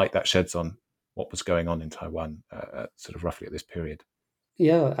 What light that sheds on what was going on in Taiwan, sort of roughly at this period?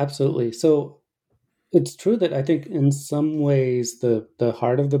 Yeah, absolutely. So it's true that I think in some ways the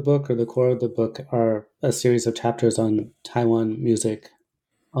heart of the book, or the core of the book, are a series of chapters on Taiwan music,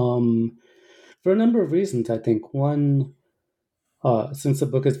 for a number of reasons. I think one, since the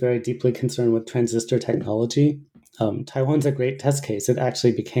book is very deeply concerned with transistor technology, Taiwan's a great test case. It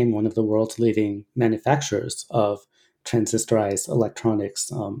actually became one of the world's leading manufacturers of transistorized electronics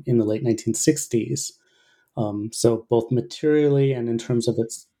in the late 1960s. So both materially and in terms of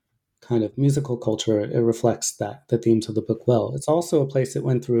its kind of musical culture, it reflects the themes of the book well. It's also a place that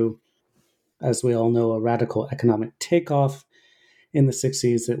went through, as we all know, a radical economic takeoff in the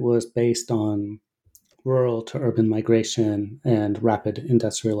 60s. It was based on rural to urban migration and rapid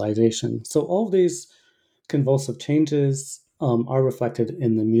industrialization. So all of these convulsive changes are reflected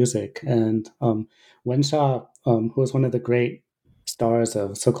in the music. And Wen Xia, who was one of the great stars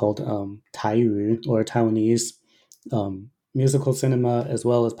of so-called Taiyu, or Taiwanese musical cinema, as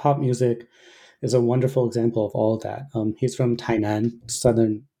well as pop music, is a wonderful example of all of that. He's from Tainan,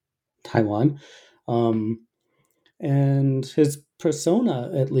 southern Taiwan. And his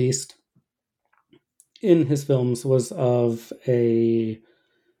persona, at least in his films, was of a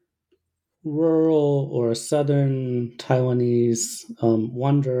rural or southern Taiwanese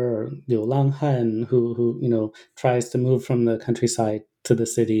wanderer, Liu Langhan, who tries to move from the countryside to the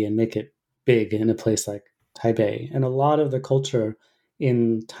city and make it big in a place like Taipei. And a lot of the culture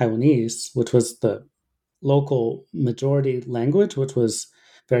in Taiwanese, which was the local majority language, which was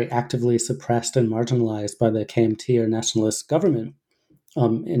very actively suppressed and marginalized by the KMT, or nationalist government,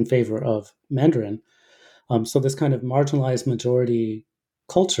 in favor of Mandarin. So this kind of marginalized majority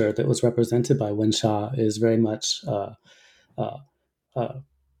culture that was represented by Wen Xia is very much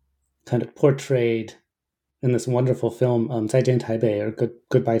kind of portrayed in this wonderful film, 再见 Taipei, or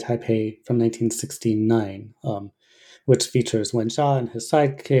Goodbye Taipei, from 1969, which features Wen Xia and his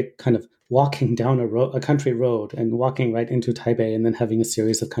sidekick kind of walking down a country road and walking right into Taipei, and then having a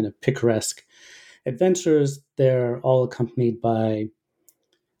series of kind of picaresque adventures. They're all accompanied by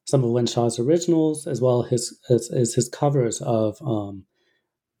some of Wen Sha's originals, as well as his covers of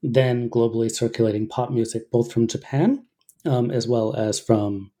then globally circulating pop music, both from Japan as well as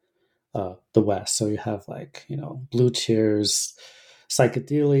from the West. So you have Blue Cheers,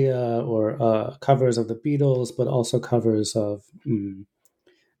 Psychedelia, or covers of the Beatles, but also covers of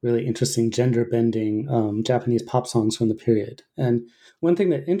really interesting gender bending Japanese pop songs from the period. And one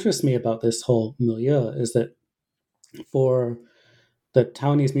thing that interests me about this whole milieu is that for the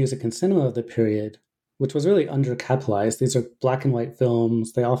Taiwanese music and cinema of the period, which was really undercapitalized, these are black and white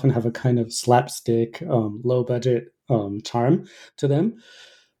films. They often have a kind of slapstick, low budget charm to them.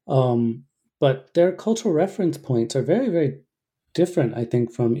 But their cultural reference points are very, very different, I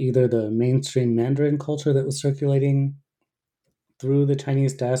think, from either the mainstream Mandarin culture that was circulating through the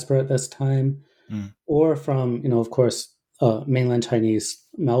Chinese diaspora at this time, or from, of course, mainland Chinese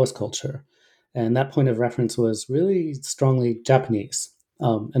Maoist culture. And that point of reference was really strongly Japanese.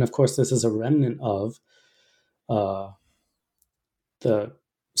 And of course, this is a remnant of the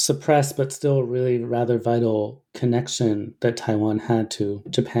suppressed but still really rather vital connection that Taiwan had to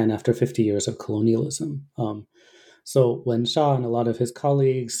Japan after 50 years of colonialism. So Wen Sha and a lot of his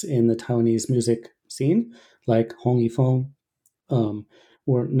colleagues in the Taiwanese music scene, like Hong Yifeng,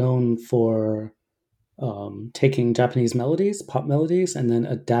 were known for taking Japanese melodies, pop melodies, and then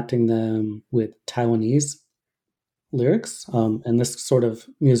adapting them with Taiwanese lyrics. And this sort of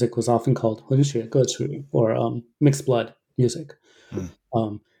music was often called 混血歌曲, or mixed blood music.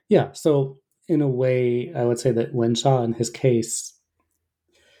 So in a way, I would say that Wen Sha, in his case,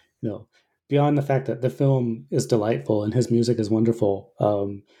 beyond the fact that the film is delightful and his music is wonderful,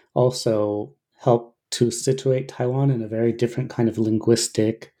 also helped to situate Taiwan in a very different kind of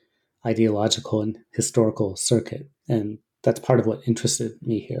linguistic, ideological, and historical circuit. And that's part of what interested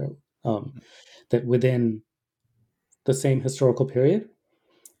me here, that within the same historical period,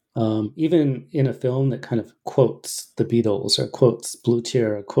 even in a film that kind of quotes the Beatles or quotes Blue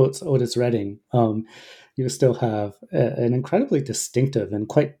Cheer or quotes Otis Redding, you still have an incredibly distinctive and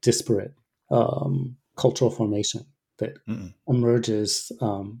quite disparate cultural formation that emerges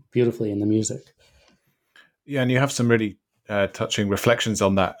beautifully in the music. Yeah, and you have some really touching reflections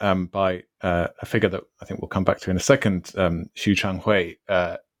on that by a figure that I think we'll come back to in a second, Xu Changhui,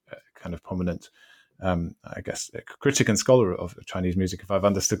 kind of prominent, I guess, a critic and scholar of Chinese music, if I've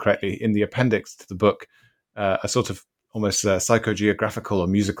understood correctly, in the appendix to the book, a sort of almost psychogeographical or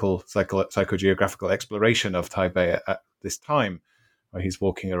musical psychogeographical exploration of Taipei at this time, where he's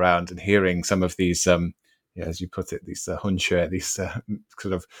walking around and hearing some of these, as you put it, these Hunxue, these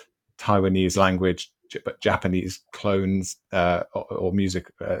sort of Taiwanese language, but Japanese clones or music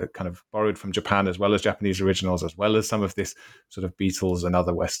kind of borrowed from Japan, as well as Japanese originals, as well as some of this sort of Beatles and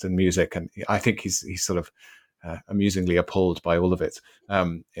other Western music. And I think he's sort of amusingly appalled by all of it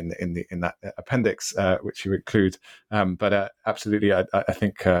in that appendix, which you include. But absolutely, I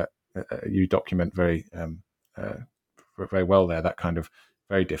think you document very well there that kind of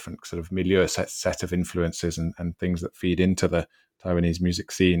very different sort of milieu set of influences and things that feed into the Taiwanese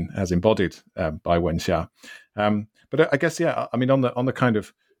music scene as embodied by Wen Xia. But I guess, I mean, on the kind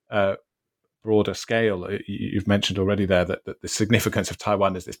of broader scale, you've mentioned already there that the significance of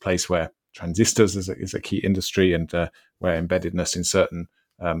Taiwan is this place where transistors is a key industry, and where embeddedness in certain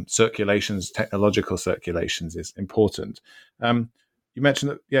circulations, technological circulations, is important. You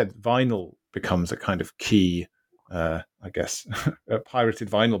mentioned that, vinyl becomes a kind of key, I guess, pirated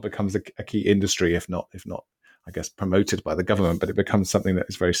vinyl becomes a key industry, if not, I guess, promoted by the government, but it becomes something that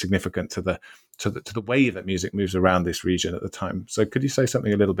is very significant to the way that music moves around this region at the time. So could you say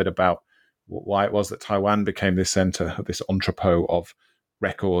something a little bit about why it was that Taiwan became this center of this entrepot of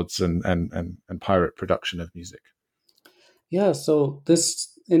records and pirate production of music? Yeah, so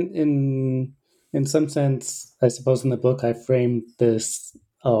this in some sense, I suppose in the book I framed this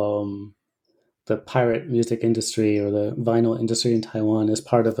the pirate music industry or the vinyl industry in Taiwan as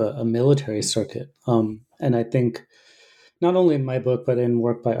part of a military circuit. And I think not only in my book, but in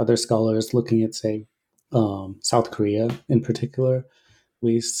work by other scholars looking at, say, South Korea in particular,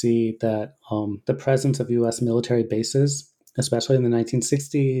 we see that the presence of U.S. military bases, especially in the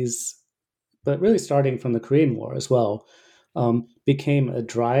 1960s, but really starting from the Korean War as well, became a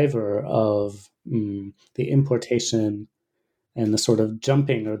driver of the importation and the sort of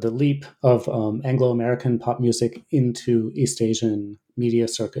jumping or the leap of Anglo-American pop music into East Asian media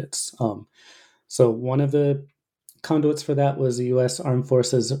circuits. So one of the conduits for that was the U.S. Armed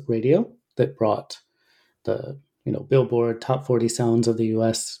Forces Radio that brought the Billboard Top 40 sounds of the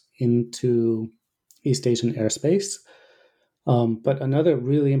U.S. into East Asian airspace. But another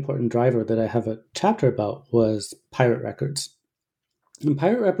really important driver that I have a chapter about was pirate records. And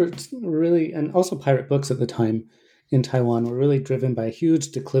pirate records really, and also pirate books at the time in Taiwan, were really driven by a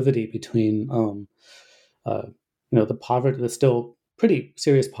huge declivity between, the poverty, the still pretty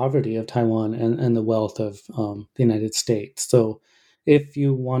serious poverty of Taiwan and the wealth of the United States. So if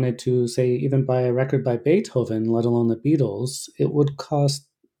you wanted to, say, even buy a record by Beethoven, let alone the Beatles, it would cost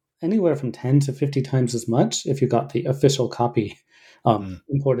anywhere from 10 to 50 times as much if you got the official copy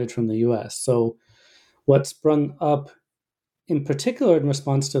imported from the US. So what sprung up in particular in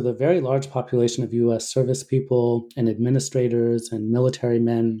response to the very large population of US service people and administrators and military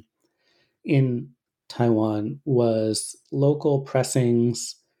men in Taiwan was local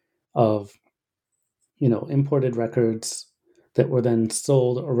pressings of, imported records that were then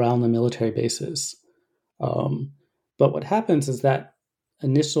sold around the military bases. But what happens is that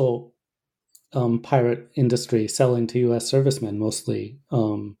initial pirate industry selling to U.S. servicemen mostly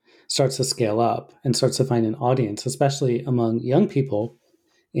starts to scale up and starts to find an audience, especially among young people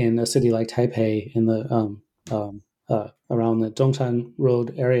in a city like Taipei in the around the Zhongshan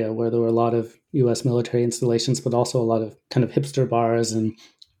Road area, where there were a lot of U.S. military installations, but also a lot of kind of hipster bars and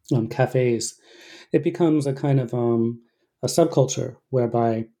cafes. It becomes a kind of a subculture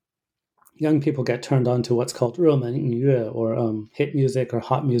whereby young people get turned on to what's called 热门音乐 or hit music or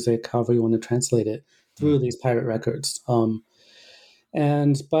hot music, however you want to translate it, through these pirate records.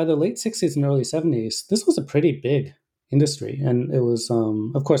 And by the late 60s and early 70s, this was a pretty big industry. And it was,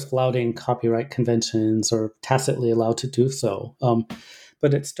 of course, flouting copyright conventions or tacitly allowed to do so.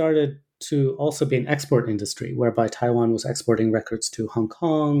 But it started to also be an export industry, whereby Taiwan was exporting records to Hong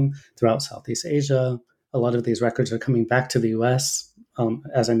Kong, throughout Southeast Asia. A lot of these records are coming back to the US,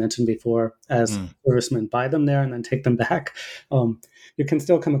 as I mentioned before, as servicemen buy them there and then take them back. You can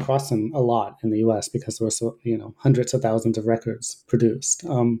still come across them a lot in the US because there were hundreds of thousands of records produced.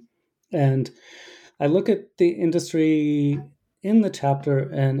 And I look at the industry in the chapter,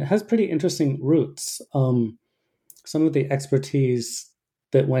 and it has pretty interesting roots. Some of the expertise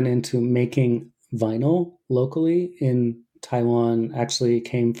that went into making vinyl locally in Taiwan actually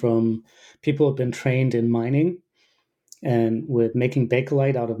came from people who have been trained in mining and with making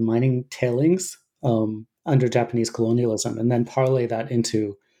bakelite out of mining tailings under Japanese colonialism, and then parlay that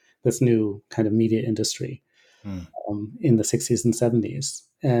into this new kind of media industry in the 60s and 70s.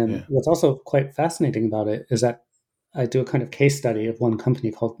 And what's also quite fascinating about it is that I do a kind of case study of one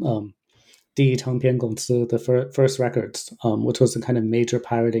company called Di Changpian Gongci, the First Records, which was a kind of major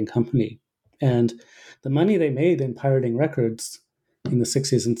pirating company. And the money they made in pirating records in the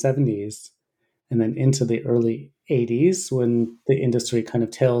 60s and 70s, and then into the early 80s, when the industry kind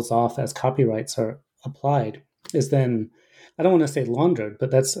of tails off as copyrights are applied, is then, I don't want to say laundered, but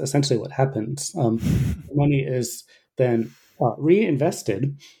that's essentially what happens. Money is then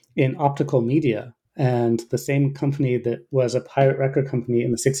reinvested in optical media. And the same company that was a pirate record company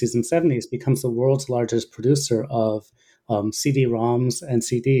in the 60s and 70s becomes the world's largest producer of CD-ROMs and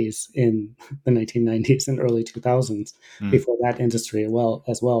CDs in the 1990s and early 2000s, before that industry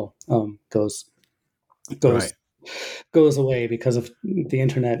as well goes away because of the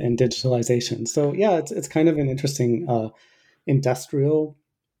internet and digitalization. So yeah, it's kind of an interesting industrial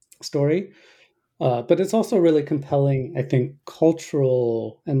story, but it's also really compelling, I think,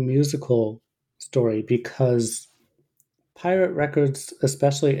 cultural and musical story, because pirate records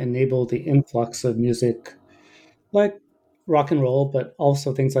especially enable the influx of music like rock and roll, but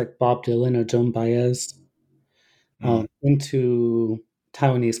also things like Bob Dylan or Joan Baez into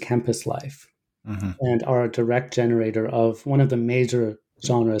Taiwanese campus life, and are a direct generator of one of the major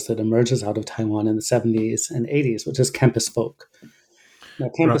genres that emerges out of Taiwan in the 70s and 80s, which is campus folk. Now,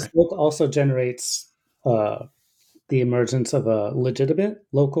 campus folk also generates the emergence of a legitimate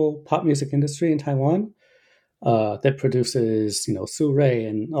local pop music industry in Taiwan that produces, Su Rui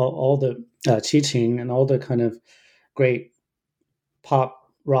and all the Qi Qing and all the kind of great pop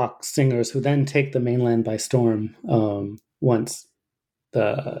rock singers who then take the mainland by storm once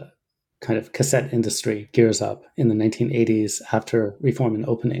the kind of cassette industry gears up in the 1980s after reform and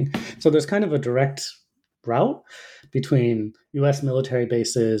opening. So there's kind of a direct route between U.S. military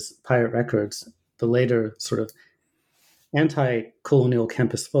bases, pirate records, the later sort of anti-colonial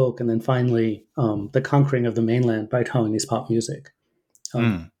campus folk, and then finally the conquering of the mainland by Taiwanese pop music.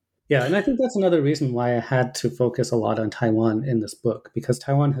 Yeah, and I think that's another reason why I had to focus a lot on Taiwan in this book, because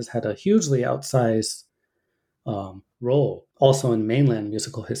Taiwan has had a hugely outsized role also in mainland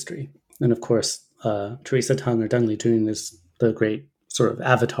musical history. And of course, Teresa Teng or Deng Lijun is the great sort of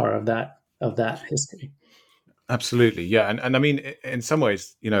avatar of that history. Absolutely, yeah, and I mean, in some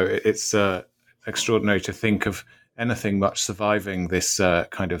ways, it's extraordinary to think of anything much surviving this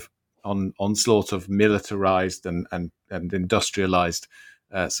kind of onslaught of militarized and industrialized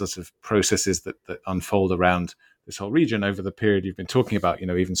sort of processes that unfold around this whole region over the period you've been talking about.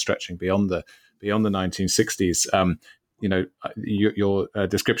 Even stretching beyond the 1960s. Your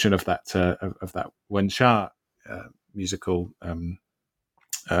description of that Wensha musical.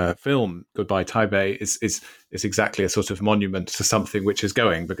 Film Goodbye Taipei is exactly a sort of monument to something which is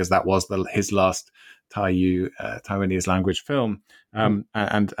going, because that was his last Taiwanese language film,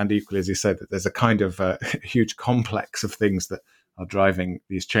 and equally, as you said, that there's a kind of huge complex of things that are driving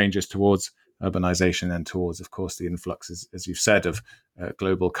these changes towards urbanization and towards, of course, the influxes, as you've said, of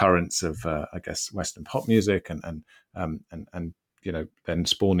global currents of I guess Western pop music and then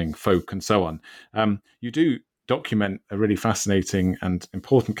spawning folk and so on. You do document a really fascinating and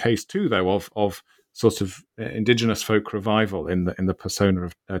important case too, though, of sort of indigenous folk revival in the persona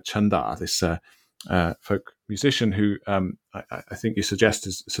of Chen Da, this folk musician who I think you suggest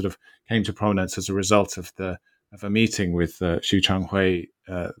is sort of came to prominence as a result of a meeting with Xu Changhui,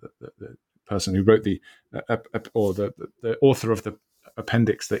 the person who wrote the author of the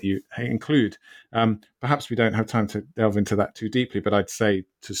appendix that you include. Perhaps we don't have time to delve into that too deeply, but I'd say,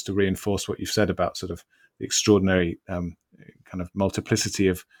 just to reinforce what you've said about sort of the extraordinary kind of multiplicity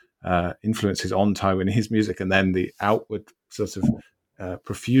of influences on Taiwanese music, and then the outward sort of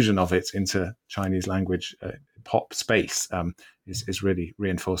profusion of it into Chinese language pop space is really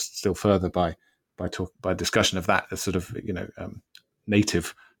reinforced still further by discussion of that as sort of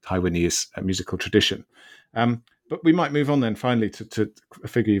native Taiwanese musical tradition. But we might move on then finally to a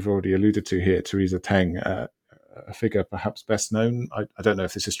figure you've already alluded to here, Teresa Teng, a figure perhaps best known. I don't know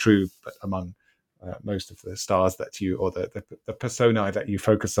if this is true, but among most of the stars that you, or the personae that you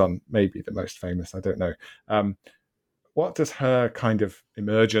focus on, may be the most famous. I don't know. What does her kind of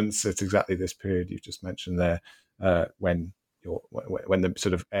emergence at exactly this period you've just mentioned there, when the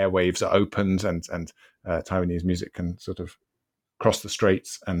sort of airwaves are opened and Taiwanese music can sort of cross the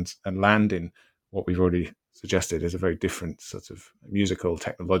straits and land in what we've already suggested is a very different sort of musical,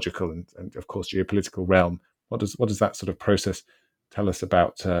 technological, and of course geopolitical realm. What does that sort of process tell us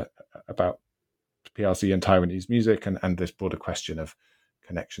about PRC and Taiwanese music and this broader question of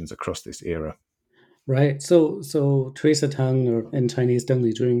connections across this era? Right. So Teresa Teng, or in Chinese Deng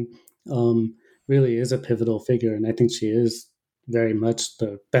Lijun, really is a pivotal figure, and I think she is very much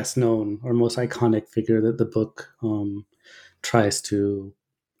the best known or most iconic figure that the book tries to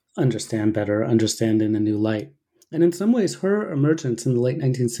understand in a new light. And in some ways, her emergence in the late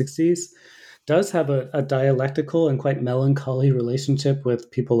 1960s does have a dialectical and quite melancholy relationship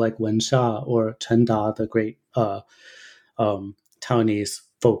with people like Wen Sha or Chen Da, the great Taiwanese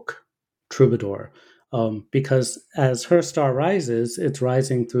folk troubadour. Because as her star rises, it's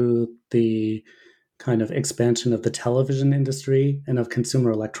rising through the kind of expansion of the television industry and of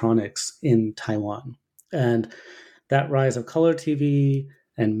consumer electronics in Taiwan. And that rise of color TV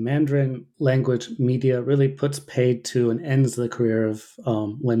and Mandarin language media really puts paid to and ends the career of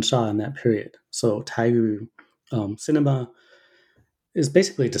Wen Sha in that period. So Taiyu cinema is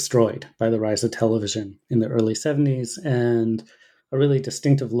basically destroyed by the rise of television in the early 70s, and a really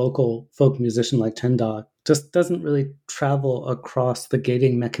distinctive local folk musician like Chen Da just doesn't really travel across the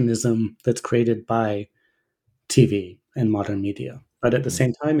gating mechanism that's created by TV and modern media. But at the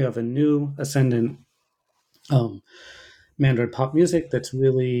same time, you have a new ascendant Mandarin pop music that's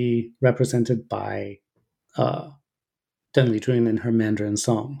really represented by Deng Lijun and her Mandarin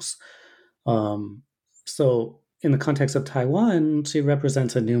songs. So in the context of Taiwan, she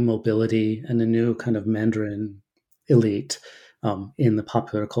represents a new mobility and a new kind of Mandarin elite in the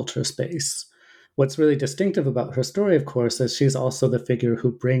popular culture space. What's really distinctive about her story, of course, is she's also the figure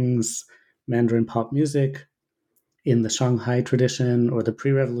who brings Mandarin pop music in the Shanghai tradition or the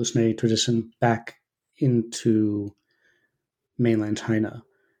pre-revolutionary tradition back into mainland China.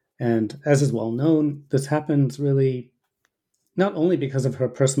 And as is well known, this happens really not only because of her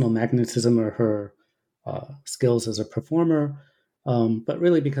personal magnetism or her skills as a performer, but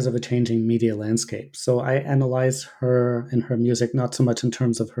really because of a changing media landscape. So I analyze her and her music not so much in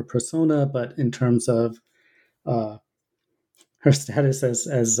terms of her persona, but in terms of her status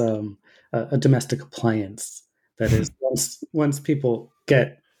as a domestic appliance. That is, once people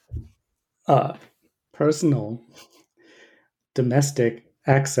get personal domestic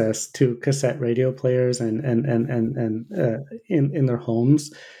access to cassette radio players and in their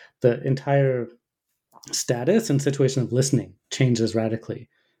homes, the entire status and situation of listening changes radically.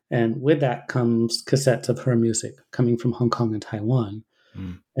 And with that comes cassettes of her music coming from Hong Kong and Taiwan.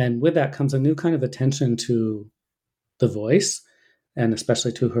 And with that comes a new kind of attention to the voice, and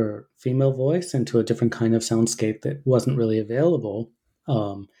especially to her female voice, and to a different kind of soundscape that wasn't really available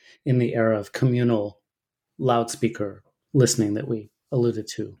in the era of communal loudspeaker listening that we alluded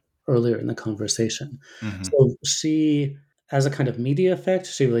to earlier in the conversation. Mm-hmm. So she, as a kind of media effect,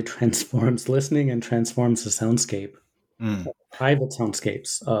 she really transforms listening and transforms the soundscape, private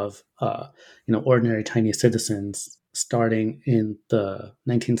soundscapes of ordinary Chinese citizens starting in the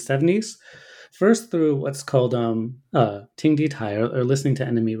 1970s. First through what's called Ting Di Tai, or listening to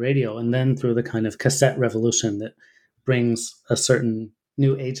enemy radio, and then through the kind of cassette revolution that brings a certain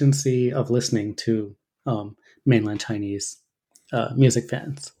new agency of listening to mainland Chinese music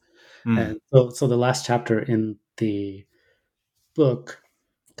fans. And so the last chapter in the book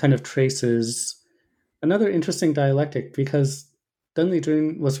kind of traces another interesting dialectic, because Deng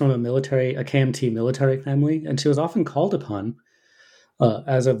Lijun was from a KMT military family, and she was often called upon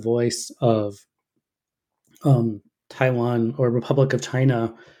as a voice of Taiwan or Republic of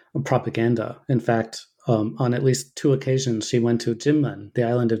China propaganda. In fact, on at least 2 occasions, she went to Jinmen, the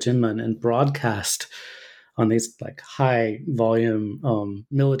island of Jinmen, and broadcast on these like high volume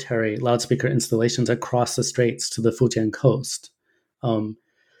military loudspeaker installations across the straits to the Fujian coast.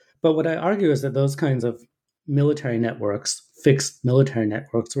 But what I argue is that those kinds of military networks, fixed military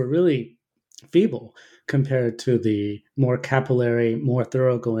networks, were really feeble compared to the more capillary, more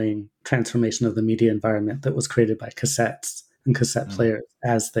thoroughgoing transformation of the media environment that was created by cassettes and cassette players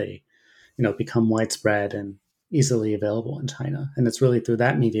as they, become widespread and easily available in China. And it's really through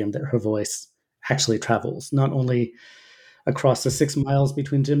that medium that her voice actually travels, not only across the 6 miles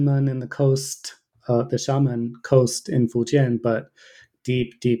between Jinmen and the coast, the Xiamen coast in Fujian, but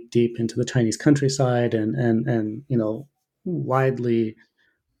deep, deep, deep into the Chinese countryside and widely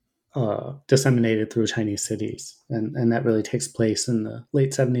disseminated through Chinese cities. And that really takes place in the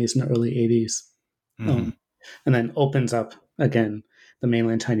late 70s and early 80s. And then opens up, again, the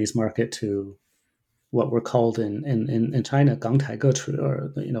mainland Chinese market to what were called in China, Gangtai Gechu,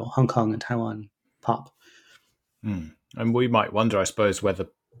 or Hong Kong and Taiwan pop. And we might wonder, I suppose, whether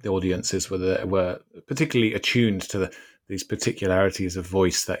the audiences were particularly attuned to these particularities of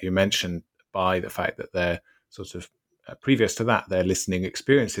voice that you mentioned, by the fact that they're sort of previous to that, their listening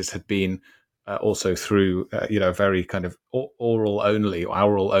experiences had been also through a very kind of aural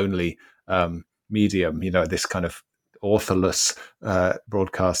only medium. This kind of authorless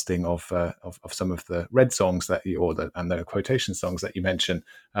broadcasting of some of the red songs and the quotation songs that you mentioned.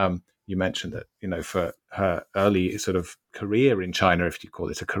 You mentioned that for her early sort of career in China, if you call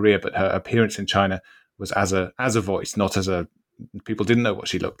it a career, but her appearance in China was as a voice, not as a. People didn't know what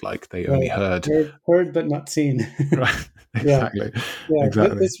she looked like; they only heard but not seen. Right, exactly. Yeah.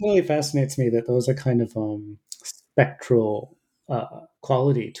 Exactly. This really fascinates me that there was a kind of spectral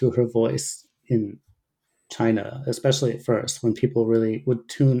quality to her voice in China, especially at first, when people really would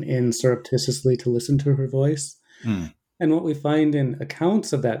tune in surreptitiously to listen to her voice. And what we find in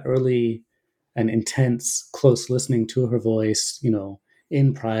accounts of that early and intense, close listening to her voice,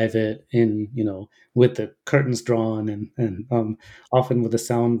 in private, with the curtains drawn and often with the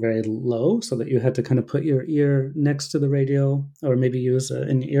sound very low, so that you had to kind of put your ear next to the radio or maybe use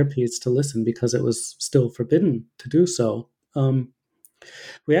an earpiece to listen because it was still forbidden to do so.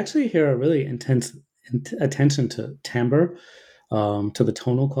 We actually hear a really intense attention to timbre, to the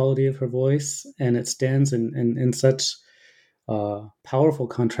tonal quality of her voice, and it stands in such powerful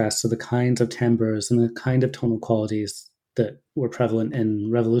contrast to the kinds of timbres and the kind of tonal qualities that were prevalent in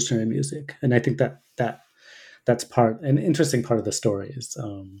revolutionary music. And I think that's an interesting part of the story is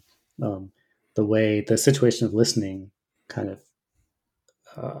the way the situation of listening kind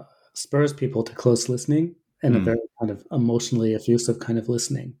of spurs people to close listening and a very kind of emotionally effusive kind of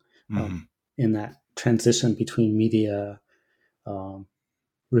listening in that transition between media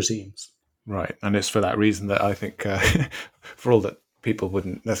regimes. Right. And it's for that reason that I think for all that people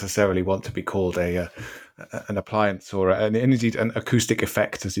wouldn't necessarily want to be called an appliance or an acoustic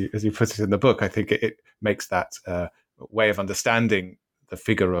effect, as you put it in the book, I think it makes that way of understanding the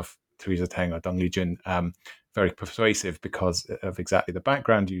figure of Theresa Teng or Deng Lijun very persuasive because of exactly the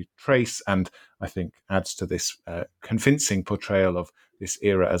background you trace, and I think adds to this convincing portrayal of this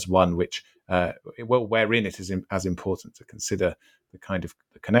era as one which, wherein it is as important to consider the kind of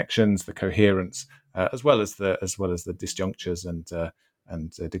the connections, the coherence, as well as the disjunctures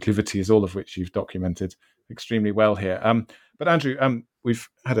and declivities, all of which you've documented extremely well here. But Andrew, we've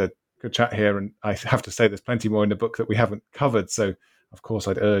had a good chat here, and I have to say there's plenty more in the book that we haven't covered. So, of course,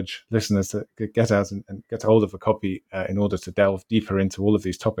 I'd urge listeners to get out and get hold of a copy in order to delve deeper into all of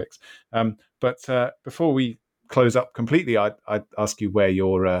these topics. But before we close up completely, I'd ask you where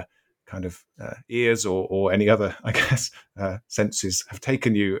your kind of ears or any other, I guess, senses have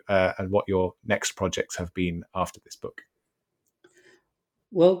taken you, and what your next projects have been after this book.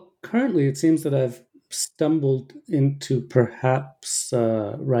 Well, currently it seems that I've stumbled into perhaps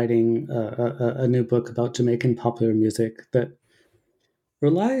writing a new book about Jamaican popular music that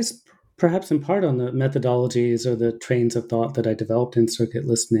relies perhaps in part on the methodologies or the trains of thought that I developed in circuit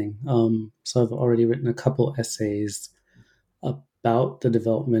listening. So I've already written a couple essays about the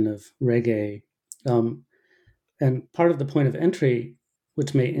development of reggae. And part of the point of entry,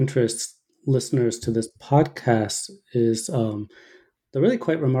 which may interest listeners to this podcast, is the really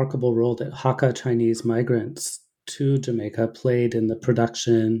quite remarkable role that Hakka Chinese migrants to Jamaica played in the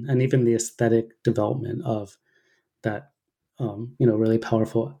production and even the aesthetic development of that, really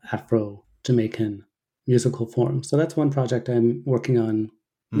powerful Afro-Jamaican musical form. So that's one project I'm working on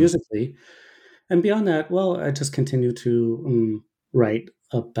musically. And beyond that, well, I just continue to write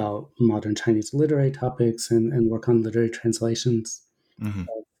about modern Chinese literary topics and work on literary translations of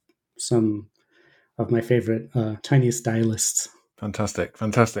some of my favorite Chinese stylists. Fantastic.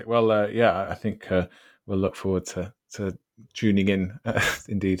 Well, I think we'll look forward to tuning in,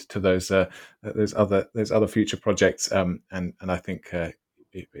 indeed, to those other future projects. And I think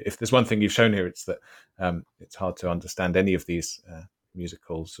if there's one thing you've shown here, it's that it's hard to understand any of these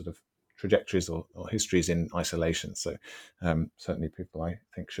musical sort of trajectories or histories in isolation. So certainly people, I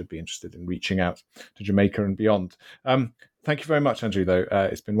think, should be interested in reaching out to Jamaica and beyond. Thank you very much, Andrew, though.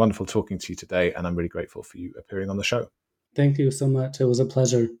 It's been wonderful talking to you today, and I'm really grateful for you appearing on the show. Thank you so much. It was a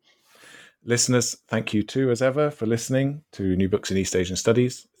pleasure. Listeners, thank you too, as ever, for listening to New Books in East Asian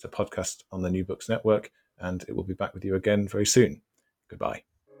Studies. It's a podcast on the New Books Network, and it will be back with you again very soon. Goodbye.